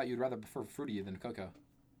chocolate. I thought you'd rather prefer Fruity than Cocoa.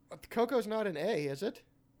 Cocoa's not an A, is it?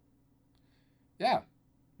 Yeah.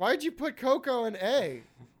 Why'd you put Cocoa in A?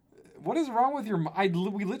 What is wrong with your...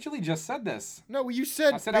 we literally just said this. No, you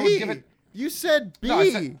said I said B. I would give it... You said B.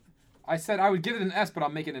 No, I said I would give it an S, but I'll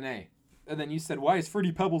make it an A. And then you said, why is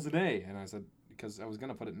Fruity Pebbles an A? And I said, because I was going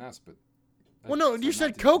to put it in S, but... Well, no, you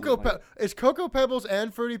said Cocoa Pebbles. Is Cocoa Pebbles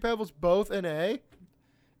and Fruity Pebbles both an A?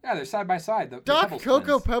 Yeah, they're side by side. The Dock Pebbles Cocoa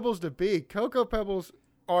twins. Pebbles to B. Cocoa Pebbles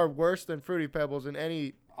are worse than Fruity Pebbles in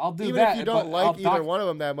any I'll do Even that. if you don't but like I'll either dock, one of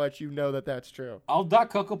them that much, you know that that's true. I'll dock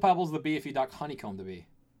Cocoa Pebbles the B if you dock Honeycomb the B.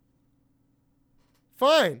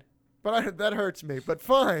 Fine, but that hurts me. But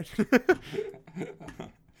fine.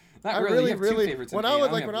 Not I really. really, You have two really. favorites When in I A, was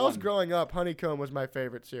only when have I was one. growing up, Honeycomb was my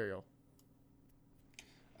favorite cereal.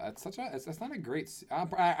 It's not a great.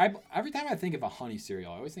 I every time I think of a honey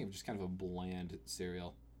cereal, I always think of just kind of a bland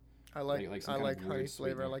cereal. I like some I kind of like weird honey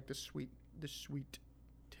flavor. I sweetener. like the sweet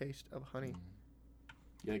taste of honey.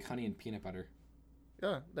 You like honey and peanut butter.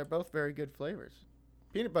 Yeah, they're both very good flavors.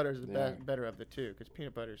 Peanut butter is the They are. better of the two because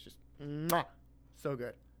peanut butter is just mwah, so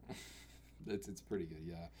good. It's pretty good,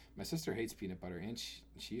 yeah. My sister hates peanut butter, and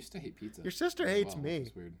she used to hate pizza. Your sister as hates well, me. which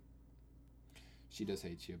is weird. She does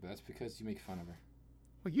hate you, but that's because you make fun of her.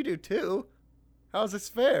 Well, you do too. How's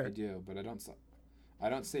this I fair? do, but I don't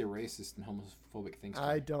say racist and homophobic things. To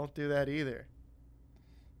I her. don't do that either.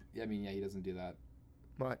 Yeah, I mean, yeah, he doesn't do that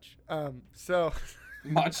Much. So.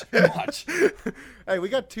 much. Hey, we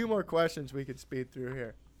got 2 more questions we could speed through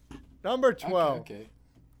here. Number 12. Okay.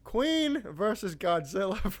 Queen versus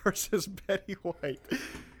Godzilla versus Betty White.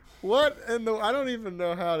 What in the... I don't even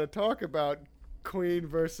know how to talk about Queen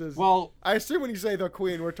versus... Well, I assume when you say the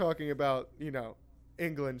Queen, we're talking about,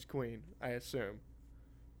 England's Queen, I assume.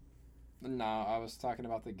 no, I was talking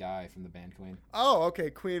about the guy from the band Queen. Oh, okay.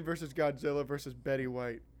 Queen versus Godzilla versus Betty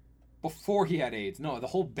White. Before he had AIDS. No, the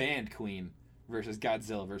whole band Queen versus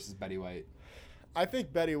Godzilla versus Betty White. I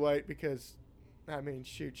think Betty White because... I mean,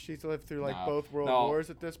 shoot, she's lived through No, both world no. wars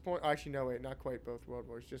at this point. Actually, no, wait, not quite both world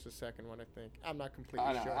wars, just a second one, I think. I'm not completely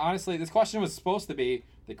I know. sure. Honestly, this question was supposed to be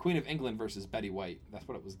the Queen of England versus Betty White. That's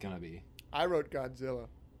what it was gonna be. I wrote Godzilla.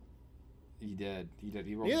 He did.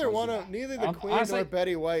 He wrote Neither the Queen honestly, nor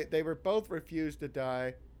Betty White, they were both refused to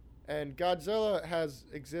die, and Godzilla has.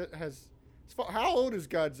 How old is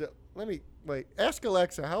Godzilla? Ask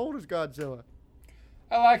Alexa. How old is Godzilla?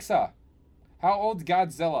 Alexa, how old's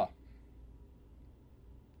Godzilla?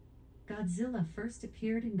 Godzilla first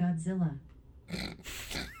appeared in Godzilla.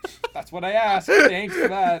 That's what I asked. Thanks for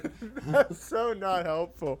that. That's so not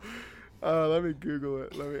helpful. Let me Google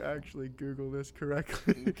it. Let me actually Google this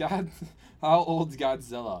correctly. How old's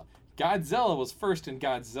Godzilla? Godzilla was first in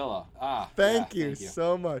Godzilla. Thank you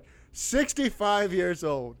so much. 65 years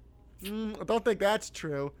old. I don't think that's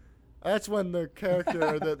true. That's when the character,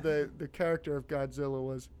 or the character of Godzilla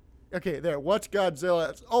was. Okay, there. What's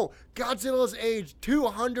Godzilla? Oh, Godzilla's age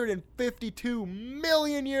 252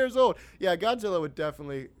 million years old. Yeah, Godzilla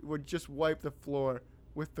would just wipe the floor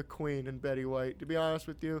with the Queen and Betty White. To be honest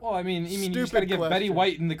with you. Well, I mean, you just gotta give Betty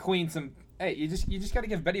White and the Queen some. Hey, you just gotta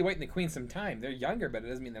give Betty White and the Queen some time. They're younger, but it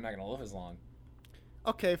doesn't mean they're not gonna live as long.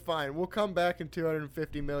 Okay, fine. We'll come back in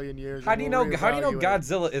 250 million years. How do you know? How do you know reevaluate.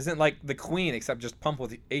 Godzilla isn't like the Queen except just pumped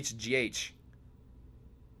with HGH?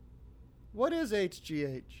 What is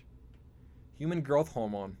HGH? Human growth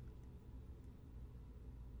hormone.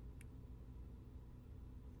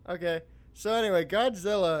 Okay. So anyway,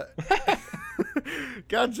 Godzilla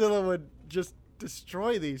would just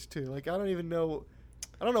destroy these two. Like I don't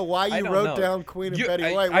know why you wrote down Queen and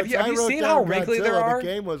Betty White. Have you seen how wrinkly they are? The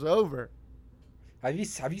game was over. Have you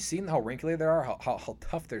seen how wrinkly they are? How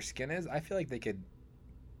tough their skin is? I feel like they could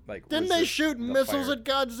Didn't they resist shoot the missiles fire. at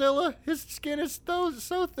Godzilla? His skin is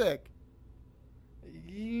so thick.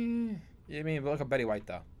 I mean, look at Betty White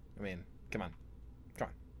though. I mean, come on.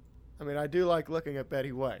 I mean, I do like looking at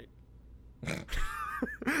Betty White.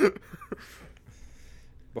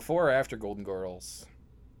 Before or after Golden Girls?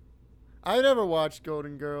 I never watched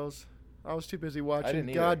Golden Girls. I was too busy watching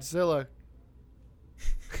didn't either. Godzilla.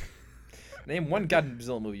 Name one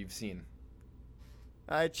Godzilla movie you've seen.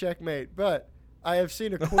 I checkmate, but I have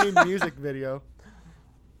seen a Queen music video.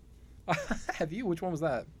 Have you? Which one was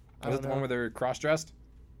that? I Was don't it the one know. where they're cross-dressed?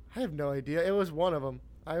 I have no idea. It was one of them.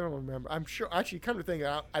 I don't remember. I'm sure. Actually, come to think,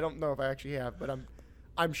 I don't know if I actually have, but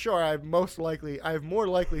I'm sure I've more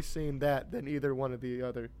likely seen that than either one of the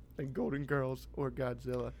other, than Golden Girls or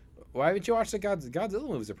Godzilla. Why haven't you watched the Godzilla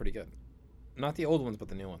movies? Are pretty good. Not the old ones, but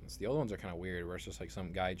the new ones. The old ones are kind of weird, where it's just like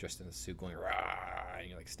some guy dressed in a suit going rah, and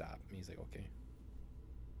you're like, stop. And he's like, okay.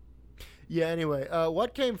 Yeah. Anyway,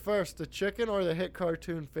 what came first, the chicken or the hit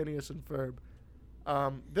cartoon Phineas and Ferb?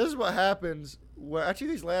 This is what happens. Actually,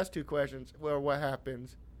 these last two questions were what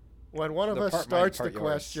happens when one of The us part mine, starts the part yours.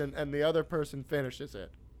 question and the other person finishes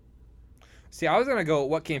it. See, I was gonna go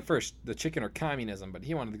what came first, the chicken or communism, but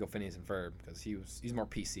he wanted to go Phineas and Ferb because he's more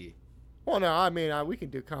PC. Well, no, I mean we can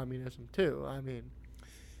do communism too. I mean,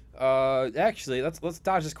 Actually, let's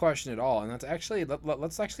dodge this question at all, and let's actually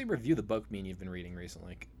let's actually review the book you've been reading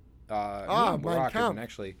recently. Me and Mein Barack have Kampf. been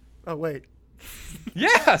actually. oh wait,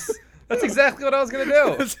 Yes, that's exactly what I was gonna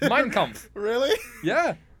do. Mein Kampf. really?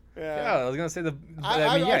 Yeah. Yeah, I was gonna say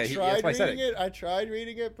I that's tried why I said reading it. I tried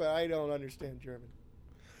reading it, but I don't understand German.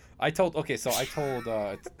 I told we're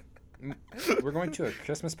going to a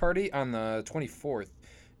Christmas party on the 24th,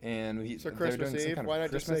 and So they're Christmas doing some Eve? kind of Why not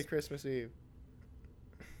Christmas... just say Christmas Eve?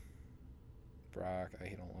 Brock, I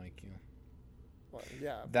don't like you. Well,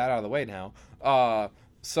 yeah. That out of the way now.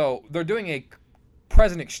 So they're doing a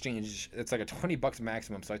present exchange. It's like a $20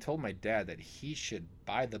 maximum. So I told my dad that he should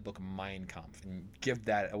buy the book Mein Kampf and give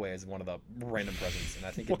that away as one of the random presents. And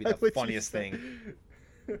I think it'd be the funniest thing.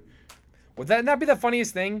 Would that not be the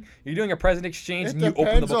funniest thing? You're doing a present exchange It and you open the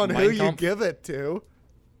depends book on Mein who you Kampf. give it to.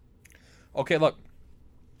 Okay, look.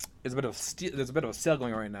 There's a bit of a sale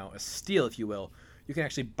going on right now. A steal, if you will. You can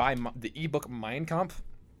actually buy the ebook Mein Kampf.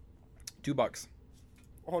 $2.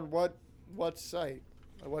 On what site?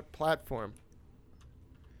 On what platform?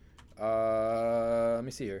 Let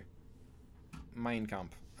me see here. Mein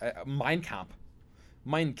Kampf. Mein Kampf.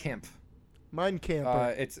 Mein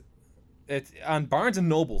Camper. It's on Barnes and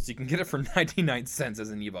Nobles. You can get it for 99 cents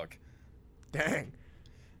as an ebook. Dang.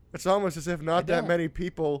 It's almost as if not that many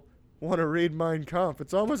people want to read Mein Kampf.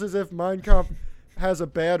 It's almost as if Mein Kampf has a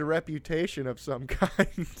bad reputation of some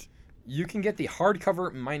kind. You can get the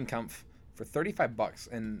hardcover Mein Kampf for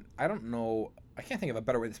 $35, and I don't know. I can't think of a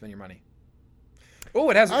better way to spend your money. Oh,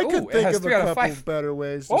 it has. I could it think has of a 3 out of couple 5. better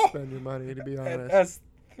ways to spend your money, to be It honest. has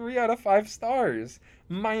 3 out of 5 stars.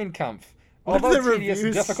 Mein Kampf. What do Although the tedious,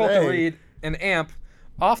 reviews difficult say? to read, and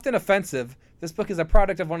often offensive, this book is a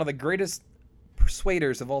product of one of the greatest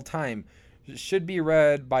persuaders of all time. It should be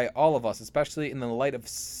read by all of us, especially in the light of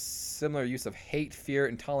similar use of hate, fear,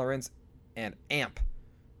 intolerance, and amp.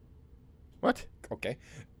 What? Okay.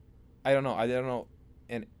 I don't know.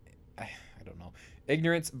 And I don't know.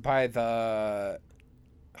 Ignorance by the...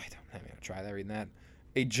 I'm not going to try that, reading that.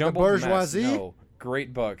 A jumbled bourgeoisie? mess. No.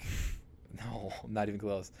 Great book. No, not even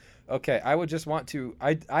close. Okay, I would just want to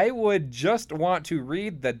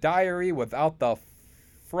read the diary without the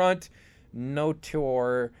front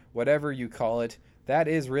notor, whatever you call it. That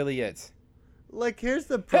is really it. Like, here's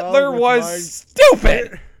the problem. Hitler was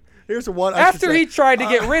stupid. Here's one. After he tried to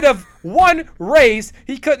get rid of one race,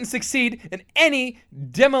 he couldn't succeed in any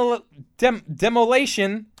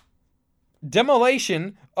demolition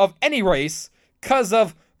of any race because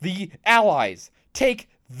of the Allies. Take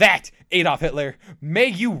that, Adolf Hitler. May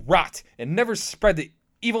you rot and never spread the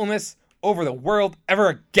evilness over the world ever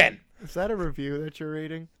again. Is that a review that you're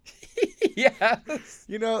reading? Yes.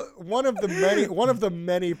 You know, one of the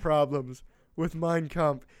many problems with Mein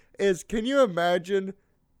Kampf is, can you imagine,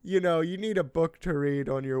 you need a book to read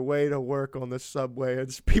on your way to work on the subway,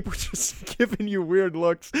 and people just giving you weird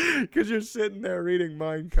looks because you're sitting there reading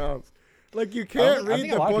Mein Kampf. Like, you can't read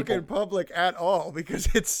the book in public at all because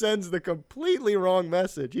it sends the completely wrong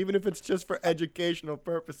message, even if it's just for educational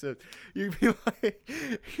purposes. You'd be like,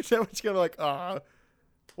 someone's going to be like,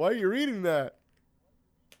 why are you reading that?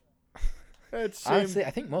 Honestly,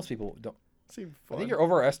 I think most people don't. Seemed I fun. think you're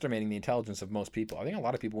overestimating the intelligence of most people. I think a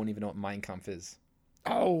lot of people wouldn't even know what Mein Kampf is.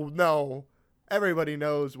 Oh, no. Everybody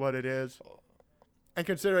knows what it is. And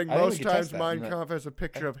considering I think we most could times test that. Mein Kampf has a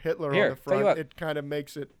picture of Hitler Here, on the tell you front, what. it kind of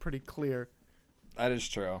makes it pretty clear. That is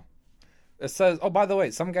true. It says, oh, by the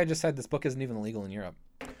way, some guy just said this book isn't even illegal in Europe.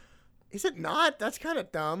 Is it not? That's kind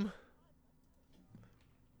of dumb.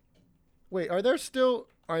 Wait, are there still...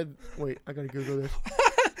 Wait, I gotta Google this.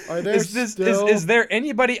 Are there still... Is there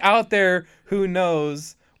anybody out there who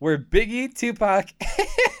knows where Biggie, Tupac,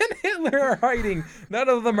 and Hitler are hiding? None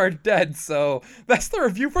of them are dead, so that's the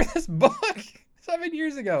review for this book 7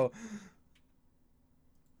 years ago.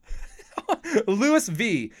 Louis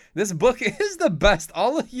V. This book is the best.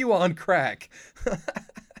 All of you on crack.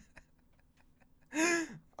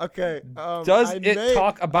 Okay. Does it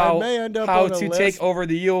talk about how to take over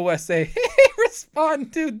the USA?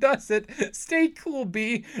 Respond to does it? Stay cool,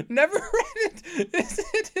 B. Never read it. Is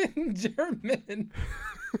it in German?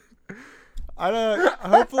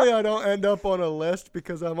 Hopefully I don't end up on a list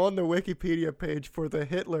because I'm on the Wikipedia page for the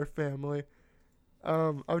Hitler family.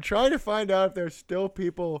 I'm trying to find out if there's still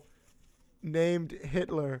people named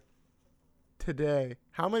Hitler today.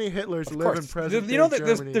 How many Hitlers live in present day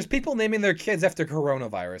Germany? There's people naming their kids after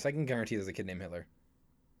coronavirus. I can guarantee there's a kid named Hitler.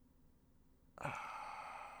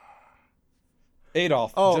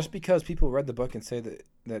 Adolf. Oh. Just because people read the book and say that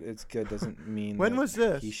it's good doesn't mean When that was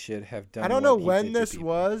this? he should have done. I don't know what he when did to this people.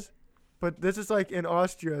 was, but this is like in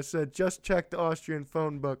Austria. It said, just check the Austrian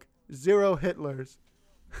phone book. 0 Hitlers.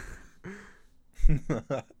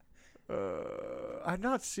 I'm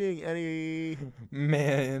not seeing any.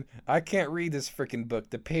 Man, I can't read this freaking book.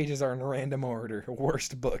 The pages are in random order.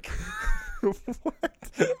 Worst book.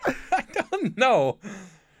 What? I don't know.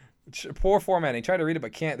 Poor formatting. Try to read it,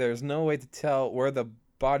 but can't. There's no way to tell where the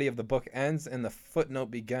body of the book ends and the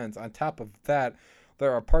footnote begins. On top of that,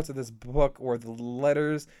 there are parts of this book where the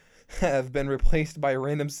letters have been replaced by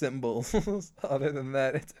random symbols. Other than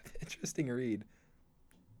that, it's an interesting read.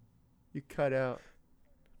 You cut out.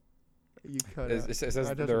 You cut out. It says That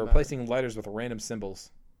doesn't they're matter. replacing letters with random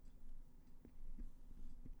symbols.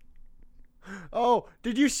 Oh,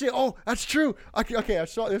 did you see? Oh, that's true. Okay, I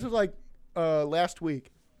saw this was like last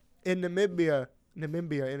week in Namibia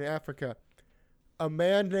in Africa. A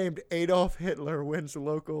man named Adolf Hitler wins the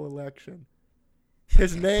local election.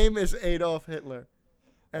 His name is Adolf Hitler,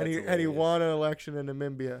 and he hilarious. won an election in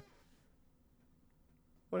Namibia.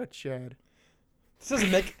 What a chad. This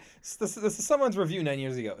doesn't make. This is someone's review 9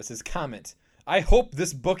 years ago. It says comment. I hope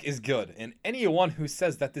this book is good, and anyone who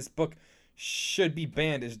says that this book should be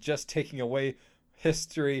banned is just taking away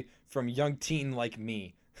history from young teen like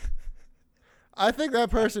me. I think that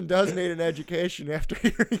person does need an education after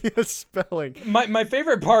hearing his spelling. My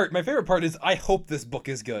favorite part is I hope this book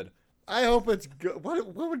is good. I hope it's good.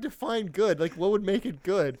 What would define good? Like, what would make it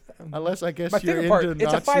good? Unless, I guess, My you're favorite part, into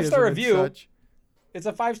it's a Nazism 5-star and review. such. It's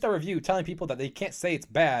a 5-star review telling people that they can't say it's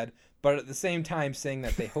bad, but at the same time saying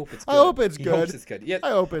that they hope it's good. I hope it's He good. hopes it's good. Yeah,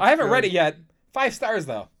 I hope it's I haven't good. read it yet. 5 stars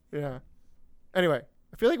though. Yeah. Anyway,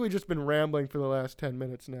 I feel like we've just been rambling for the last 10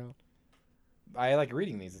 minutes now. I like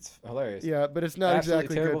reading these. It's hilarious. Yeah, but it's not Absolutely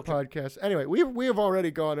exactly terrible good podcast. Anyway, we have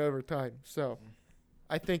already gone over time, so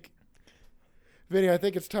I think, Vinny, I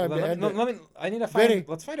think it's time Well, to then end it. I need to find. Vinny,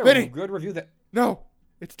 Let's find a Vinny. good review that. No,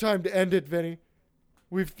 it's time to end it, Vinny.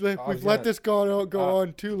 We've yeah. let this go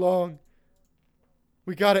on too long.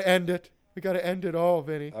 We got to end it. We got to end it all,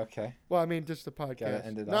 Vinny. Okay. Well, I mean, just the podcast. Gotta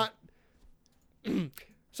end it all. Not.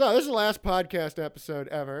 So this is the last podcast episode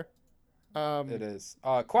ever. It is.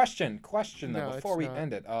 Question No, though it's before we not.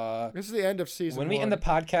 end it. This is the end of season When 1. we end the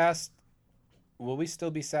podcast, will we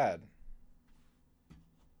still be sad?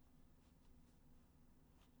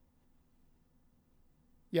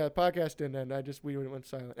 Yeah, the podcast didn't end. We went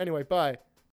silent. Anyway, bye.